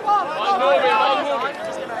ball, one ball. One moving, one moving. I'm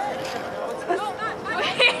just gonna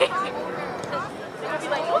they're gonna be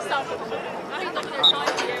like, don't stop it. I don't even think they're trying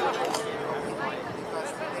to do.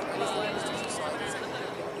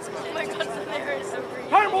 Oh my god, so there is so free.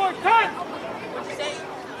 Turn, boys, turn. What'd you say?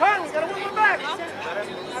 Turn, we gotta win one back.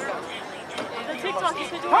 The TikTok you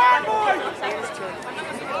could do Turn, boys.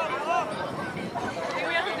 Maybe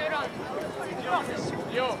we have to do it on.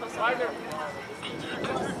 Yo, Spider.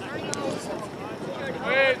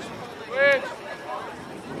 Switch, switch.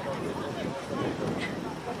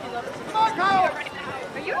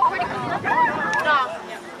 Are you recording? No.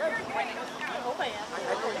 I hope I am.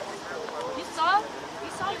 You saw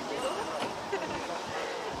the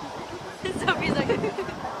dude? Sophie's like...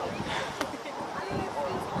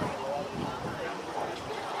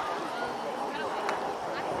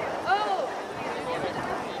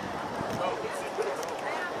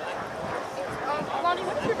 Lonnie,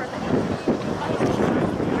 when is your birthday?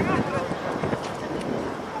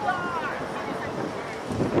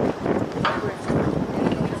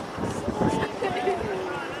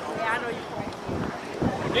 Yeah, I know you.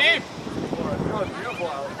 Deep. Oh, it's beautiful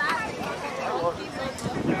out. I love it.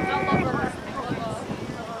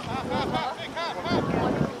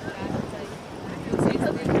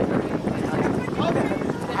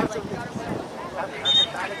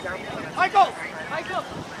 Michael. Michael!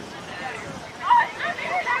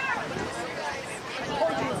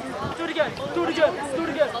 Do it again! Do it again! Do it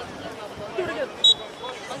again! Do it again!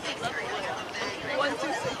 1, 2, 6.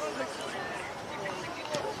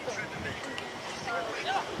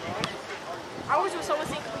 I wish it was someone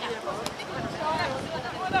seeing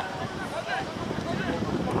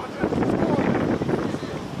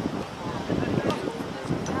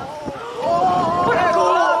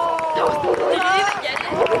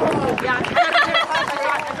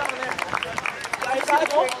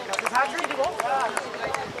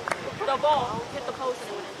the ball hit the post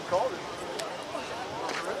and it went in. Called it.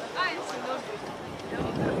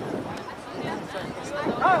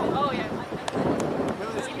 Oh yeah.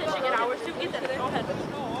 Eat the chicken hours too. Eat that. Go ahead.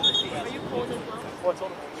 Are you cold as well? What's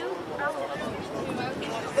on?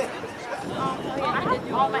 Oh yeah, I did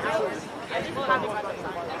do all my hours. I just haven't got the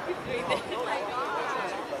time.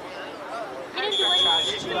 He didn't do anything.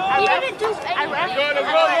 He didn't do anything. I ran. Go,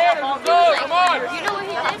 let's go, let's go, come on. You know what he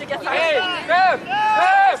did? Hey, Steph,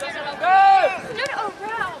 Steph, Steph. Stood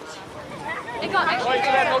around. It got Oh, you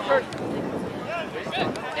got no turn.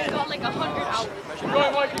 It got like 100 hours. Keep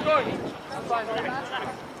going, Mike, keep going.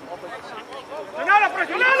 Presionalo,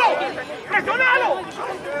 presionalo. Presionalo.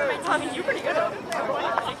 Tommy, you're pretty good at it.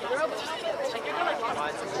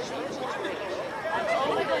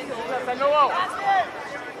 Steph, no out.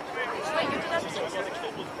 Wait, you did that for 6 years?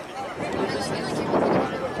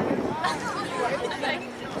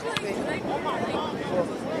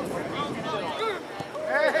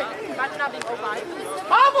 Imagine not being 05.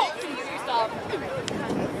 Vamos. You stop.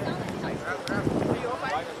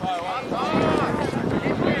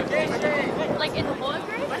 Like in the fourth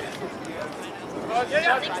grade?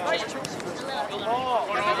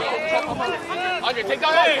 Andre, take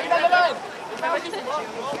that line, take that line. My birthday's in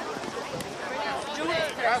June.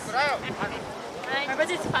 My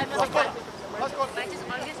birthday's 5 months ago.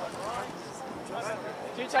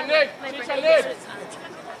 Teach and Nick, teach and Nick.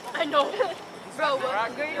 I know. Bro,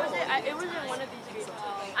 what grade was it? It was in one of these grades.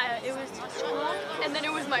 It was school, and then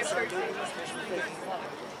it was my birthday. It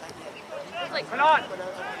was like, Come on.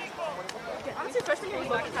 okay, honestly, freshman year was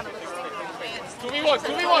like kind of like 2v1,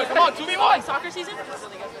 2v1, come on, 2v1. soccer season.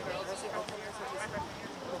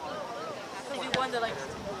 We won the like,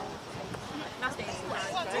 not state.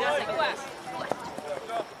 We got second class.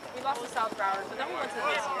 We lost to South Broward, but then we went to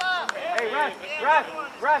this year. Hey,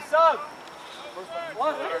 ref, sub.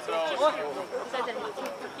 What?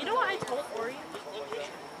 You know what I told Ori?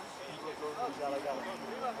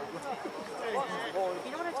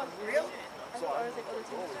 You know what I told Ori? I was like, other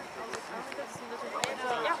teams. I was like, I don't think that's the team that's right.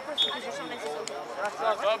 Yeah, of course, because you're so nice to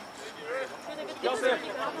Sub. She was like, it's good.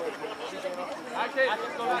 She was like, Okay,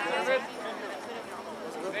 let's go back to the red.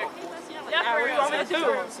 yeah, what do you want me to do?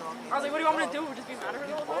 I was like, what do you want me to do? Just be mad at her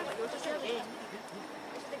the whole time? Like, it was just a game.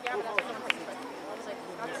 She's like, yeah, but that's what I'm saying. I was like,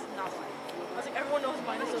 that's not why. I was like, everyone knows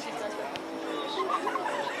mine is so successful.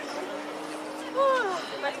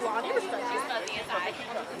 Like, Lonnie respects you. I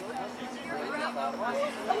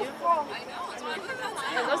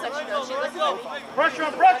love that she does. She listens to me. Pressure,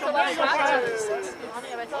 pressure. Lonnie,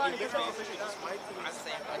 I I saw on the picture of push it up.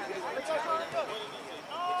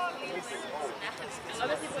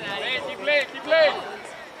 Other people Keep playing, keep playing.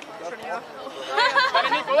 Dale,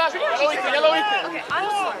 Nico, dale. Ya lo viste. Okay, I'm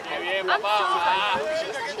sorry. Qué bien, papá.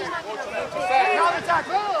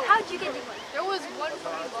 How'd you get the one? There was one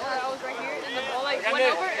funny ball where I was right here and the ball like went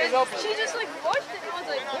over and she just like rushed it and I was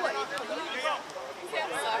like, boy.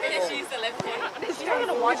 Sorry, she used to live here. She's not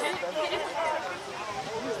gonna watch it.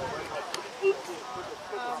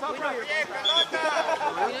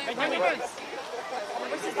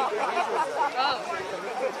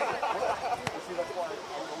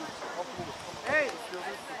 Hey,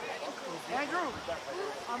 Andrew,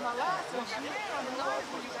 on my last one,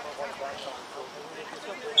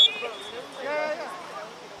 yeah.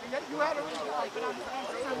 You had a reason, but I'm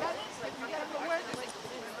saying that if you get a win,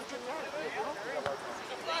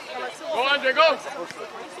 Go, Andre, go.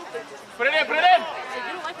 Put it in, put it in.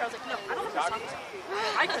 You don't like her? I was like, no, I don't like her.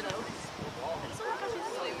 I like her though.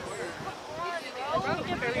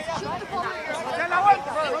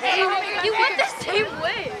 You went the same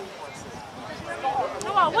way.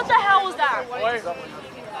 Noah, what the hell was that? Wait.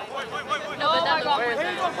 No, but that got worse.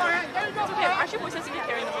 It's okay. Actually, boy says he can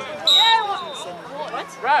carry the ball. Yeah. What?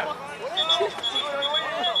 Rap.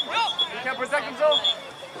 He can't protect himself.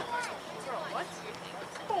 What?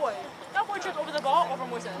 Boy. That boy tripped over the ball over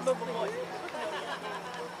Moises. Boy.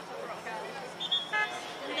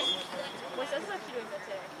 Moises is actually doing good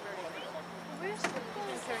today. Where's the ball?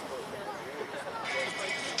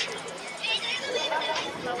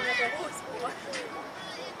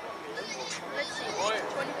 Let's see.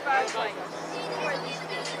 25 points. Who are these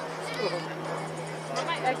people?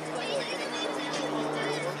 My ex-boyfriend.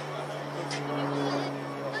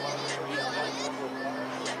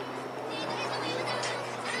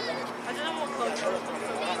 I didn't want close.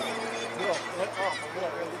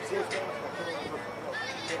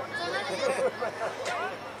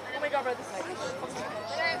 Oh my god, bro, this is like...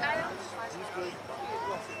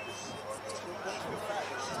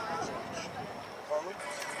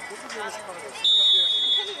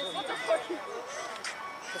 What the fuck?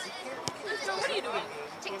 So what are you doing?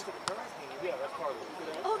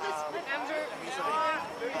 Oh, that's Amber.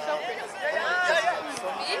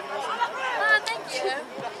 Thank you.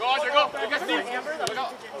 Go, Andre, go. Look at Steve. Amber, that was Go.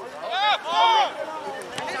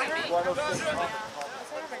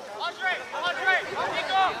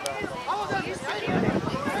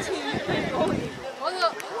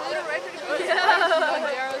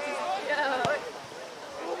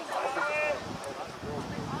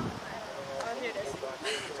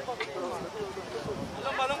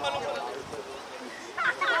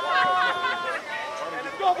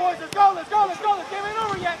 let's go, boys, let's go, let's go, let's go, let's game ain't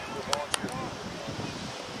over yet.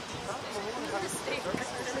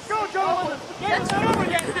 Let's go, Joe, game ain't over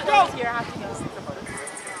yet, let's go. Here, I have to go.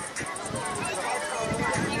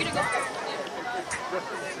 You're gonna go first.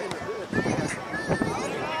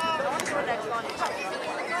 I want to go next one.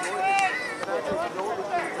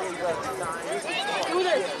 Do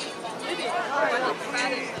this.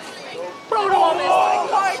 Bro, no, I missed.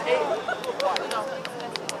 No.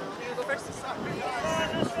 You go first.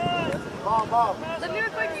 Mom. Let me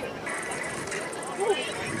record you.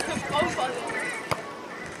 Oh, fuck.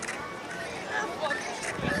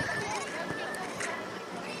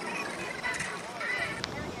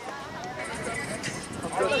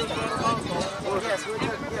 Yes,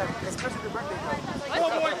 yeah, especially the birthday girl.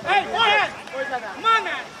 What? Boy. Hey, forehand! Where's that at? Come on,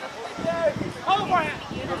 man! Hold the forehand!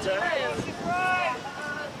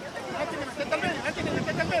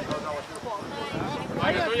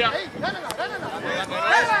 Vaya, tuya. Hey, gánala.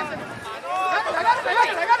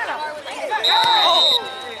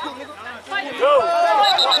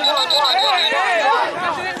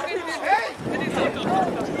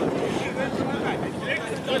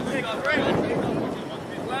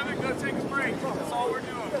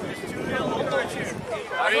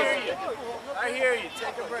 I hear you.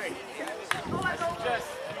 Take a break. Just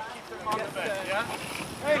keep them on the bench, yeah?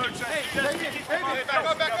 Hey, Back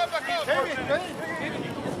up.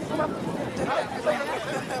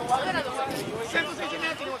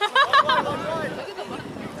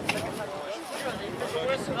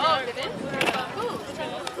 Oh, did it?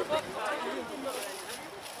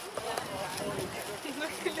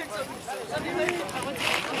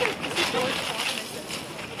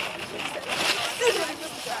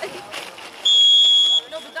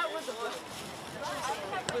 No, but that was a bush.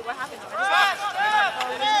 Wait, what happened?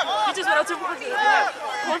 He just went out to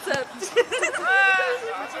concept.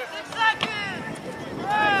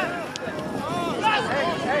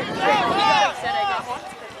 Said I got hot.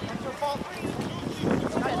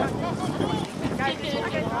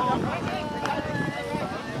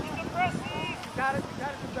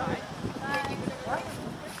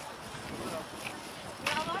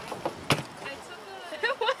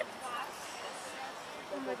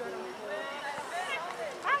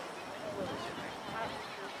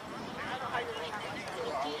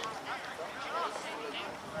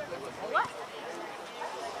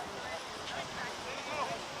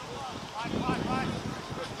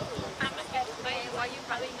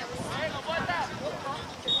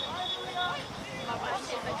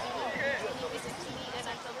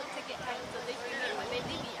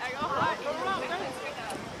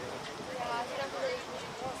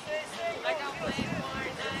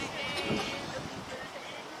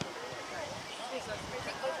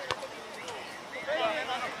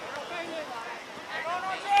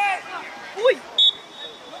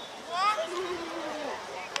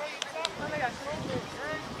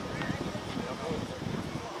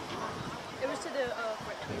 It was to the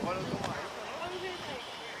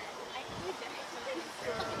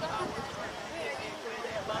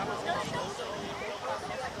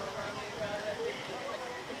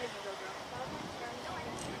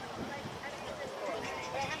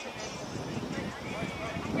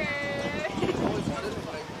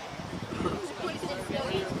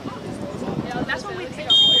yeah, that's what we picked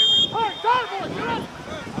up.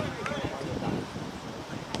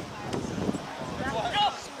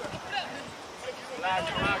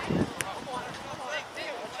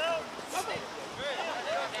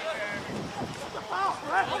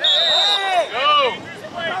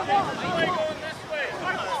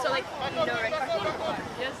 So like, no red card.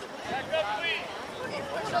 Yes.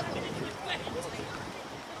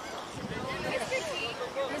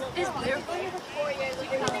 Is there 4 years?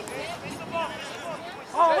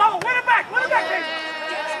 Oh, Mama, win it back, baby.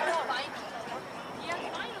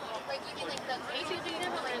 Like you mean like the Patriots do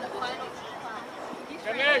them, or like the final?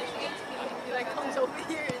 He like comes over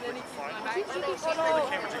here and then he keeps my back.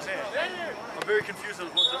 Cambridge exam. I'm very confused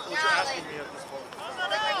with what you're asking me at this point. Or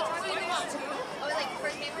like for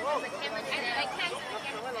Cambridge, for Cambridge, and then I can't.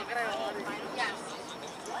 Yes.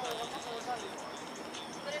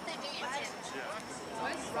 But if they do, you can.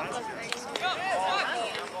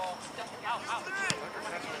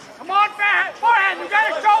 Come on, forehand, you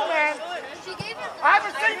gotta show, man. She gave him. I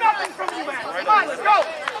haven't seen nothing from you, man. Come on, let's go.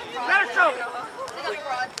 You gotta show.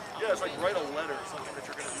 Yeah, it's like write a letter, something that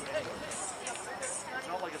you're going to do anyway. It's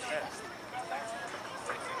not like a test.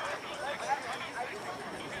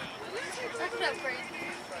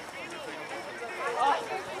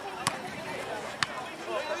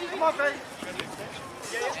 Come on, baby.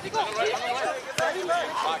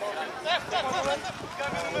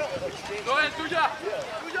 Go ahead, Tuya.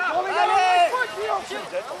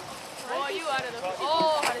 Oh, you out of the.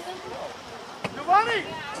 Oh, Giovanni!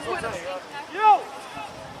 You!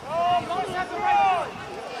 Oh, Monty has the right.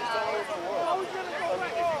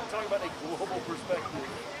 Talking about a global perspective.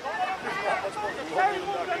 That's more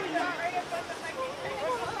global than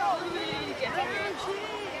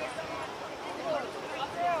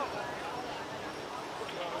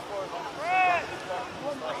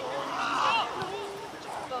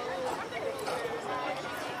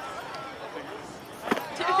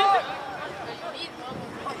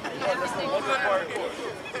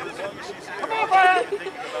Come on, man!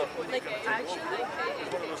 like actually.